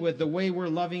happy with the way we're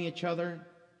loving each other?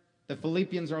 The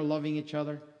Philippians are loving each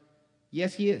other?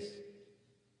 Yes, he is.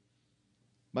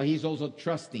 But he's also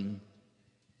trusting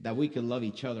that we can love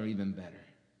each other even better.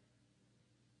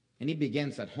 And it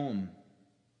begins at home.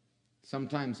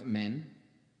 Sometimes men,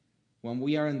 when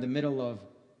we are in the middle of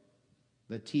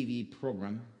the TV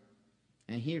program,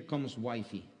 and here comes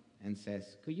wifey and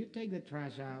says, could you take the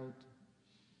trash out?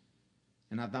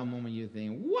 And at that moment you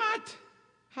think, what?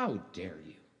 How dare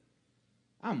you?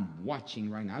 I'm watching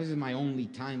right now. This is my only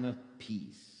time of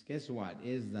peace. Guess what?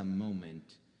 Is the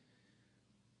moment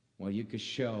where you could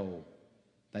show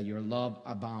that your love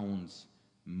abounds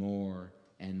more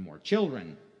and more.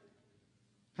 Children,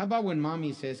 how about when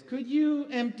mommy says, could you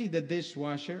empty the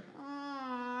dishwasher?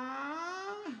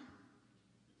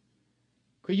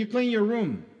 Could you clean your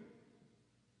room?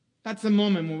 That's the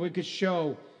moment when we could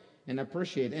show and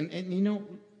appreciate. And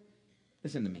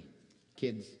listen to me,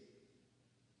 kids,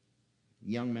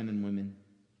 young men and women.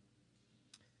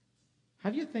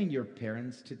 Have you thanked your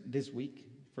parents this week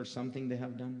for something they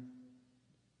have done?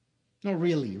 No,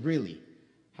 really, really.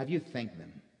 Have you thanked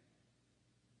them?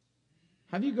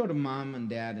 Have you go to mom and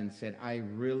dad and said, I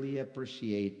really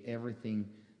appreciate everything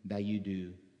that you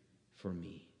do for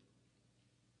me?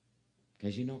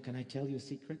 Because can I tell you a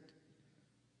secret?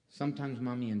 Sometimes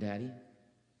mommy and daddy,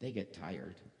 they get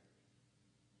tired.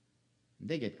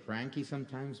 They get cranky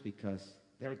sometimes because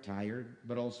they're tired,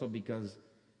 but also because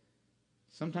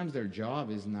sometimes their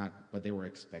job is not what they were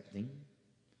expecting,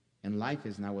 and life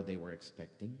is not what they were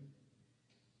expecting.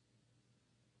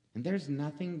 And there's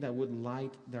nothing that would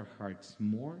light their hearts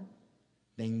more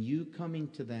than you coming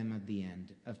to them at the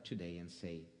end of today and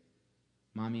say,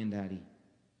 Mommy and Daddy,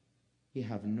 you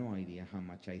have no idea how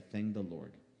much I thank the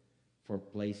Lord for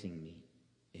placing me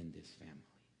in this family.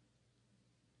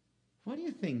 What do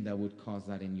you think that would cause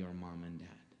that in your mom and dad?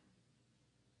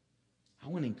 I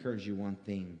want to encourage you one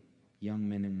thing, young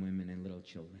men and women and little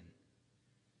children.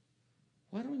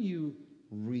 Why don't you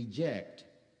reject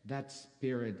that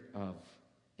spirit of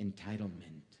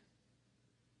entitlement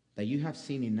that you have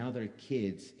seen in other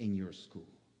kids in your school?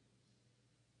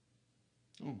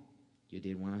 Oh, you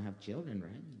did want to have children,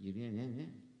 right? You did, yeah.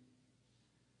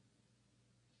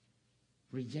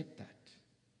 Reject that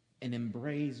and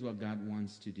embrace what God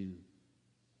wants to do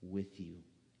with you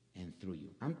and through you.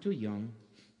 I'm too young.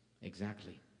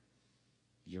 Exactly.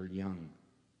 You're young.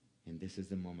 And this is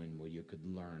the moment where you could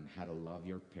learn how to love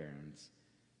your parents,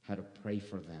 how to pray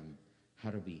for them, how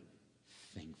to be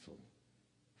thankful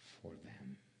for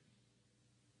them.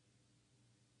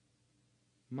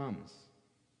 Moms,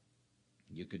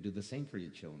 you could do the same for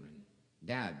your children.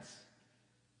 Dads,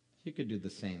 you could do the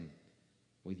same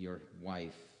with your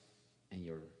wife and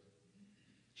your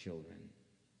children.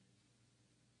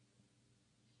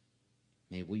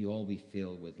 May we all be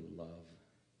filled with love.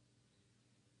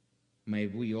 May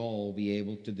we all be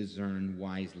able to discern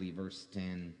wisely. Verse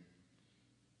 10.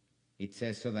 It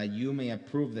says, so that you may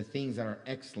approve the things that are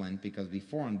excellent, because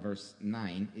before in verse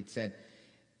 9, it said,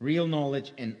 real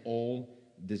knowledge and all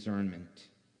discernment.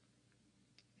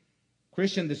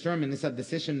 Christian discernment is a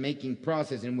decision-making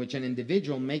process in which an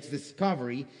individual makes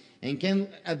discovery and can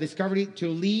a discovery to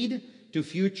lead to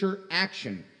future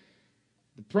action.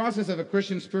 The process of a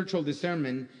Christian spiritual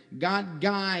discernment, God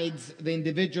guides the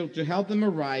individual to help them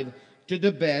arrive to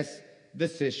the best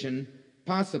decision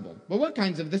possible. But what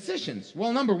kinds of decisions?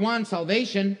 Well, number one,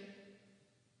 salvation.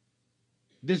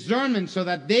 Discernment, so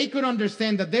that they could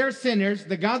understand that they're sinners,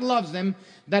 that God loves them,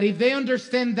 that if they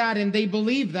understand that and they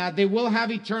believe that, they will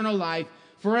have eternal life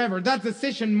forever. That's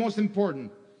decision most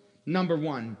important. Number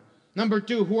one. Number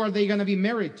two, who are they going to be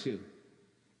married to?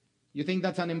 You think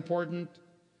that's an important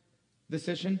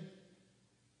decision?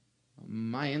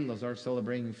 My in-laws are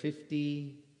celebrating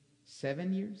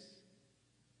 57 years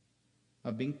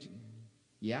of being...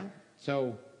 Yeah?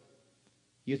 So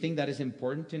You think that is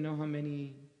important to know how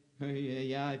many?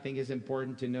 Yeah, I think it's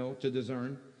important to know, to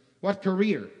discern. What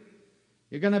career?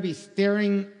 You're going to be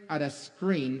staring at a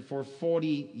screen for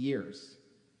 40 years.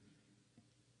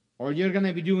 Or you're going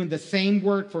to be doing the same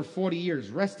work for 40 years.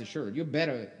 Rest assured, you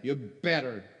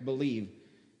better believe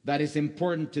that it's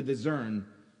important to discern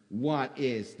what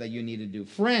is that you need to do.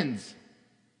 Friends,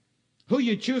 who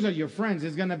you choose as your friends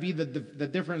is going to be the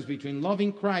difference between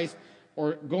loving Christ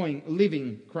or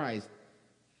living Christ,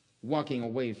 walking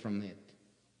away from it.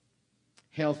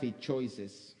 Healthy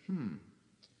choices.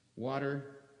 Water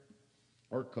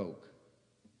or Coke?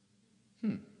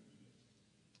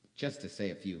 Just to say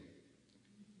a few.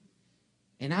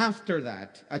 And after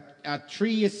that, a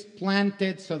tree is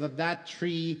planted so that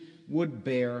tree would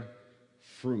bear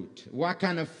fruit. What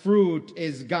kind of fruit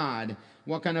is God?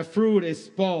 What kind of fruit is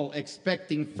Paul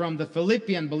expecting from the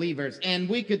Philippian believers? And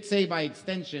we could say by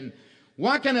extension,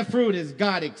 what kind of fruit is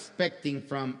God expecting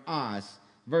from us?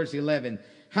 Verse 11,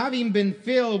 having been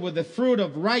filled with the fruit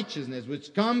of righteousness,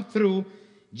 which come through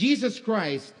Jesus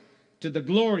Christ to the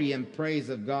glory and praise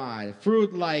of God.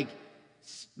 Fruit like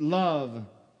love,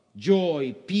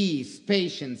 joy, peace,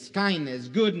 patience, kindness,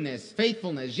 goodness,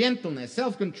 faithfulness, gentleness,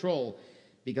 self-control,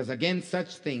 because against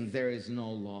such things there is no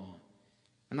law.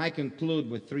 And I conclude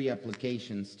with 3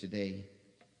 applications today.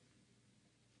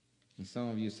 And some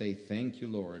of you say, thank you,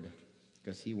 Lord,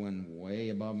 because he went way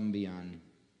above and beyond.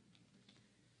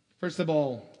 First of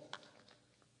all,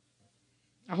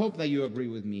 I hope that you agree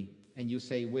with me and you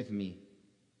say with me,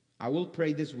 I will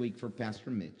pray this week for Pastor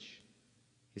Mitch,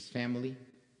 his family,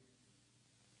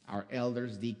 our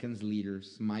elders, deacons,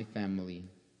 leaders, my family,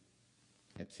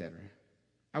 etc.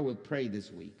 I will pray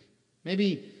this week.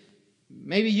 Maybe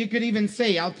you could even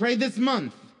say, I'll pray this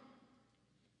month.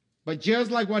 But just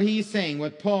like what he's saying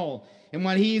with Paul and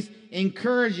what he's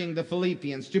encouraging the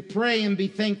Philippians to pray and be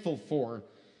thankful for,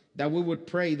 that we would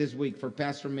pray this week for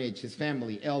Pastor Mitch, his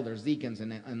family, elders, deacons,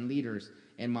 and leaders,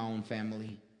 and my own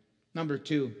family. Number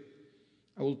 2,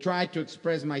 I will try to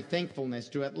express my thankfulness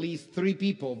to at least 3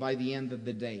 people by the end of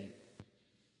the day.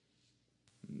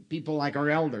 People like our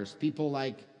elders, people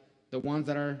like the ones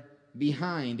that are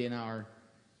behind in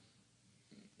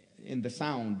the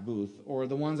sound booth, or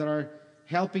the ones that are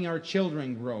helping our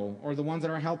children grow, or the ones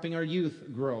that are helping our youth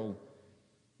grow,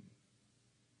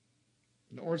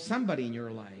 or somebody in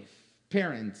your life,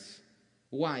 parents,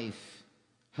 wife,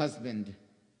 husband,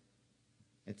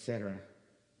 etc.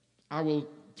 I will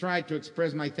try to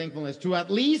express my thankfulness to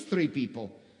at least 3 people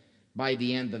by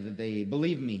the end of the day.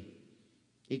 Believe me,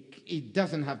 it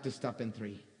doesn't have to stop in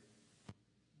 3.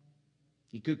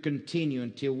 It could continue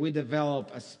until we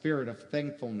develop a spirit of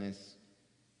thankfulness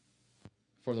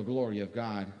for the glory of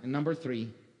God. And number 3,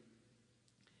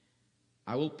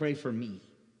 I will pray for me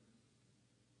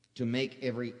to make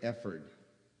every effort.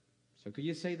 So could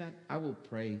you say that? I will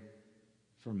pray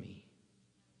for me.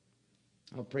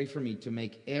 I'll pray for me to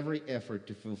make every effort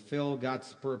to fulfill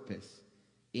God's purpose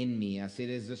in me as it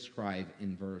is described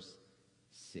in verse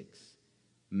 6.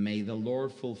 May the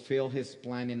Lord fulfill his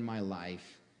plan in my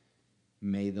life.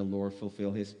 May the Lord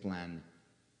fulfill his plan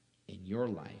in your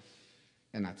life.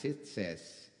 And as it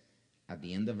says at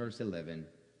the end of verse 11,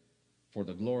 for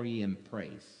the glory and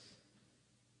praise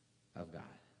of God.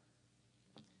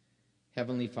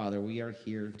 Heavenly Father, we are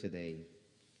here today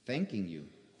thanking you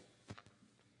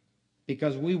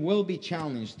because we will be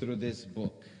challenged through this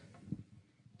book,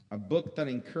 a book that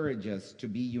encourages us to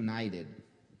be united,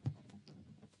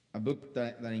 a book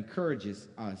that encourages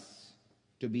us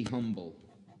to be humble,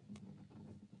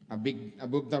 a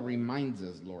book that reminds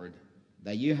us, Lord,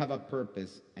 that you have a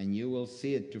purpose and you will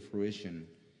see it to fruition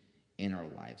in our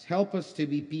lives. Help us to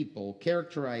be people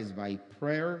characterized by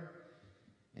prayer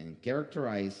and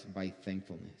characterized by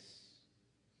thankfulness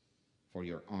for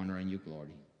your honor and your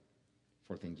glory.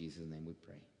 For in Jesus' name we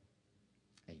pray.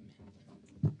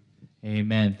 Amen.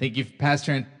 Amen. Thank you,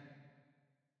 Pastor.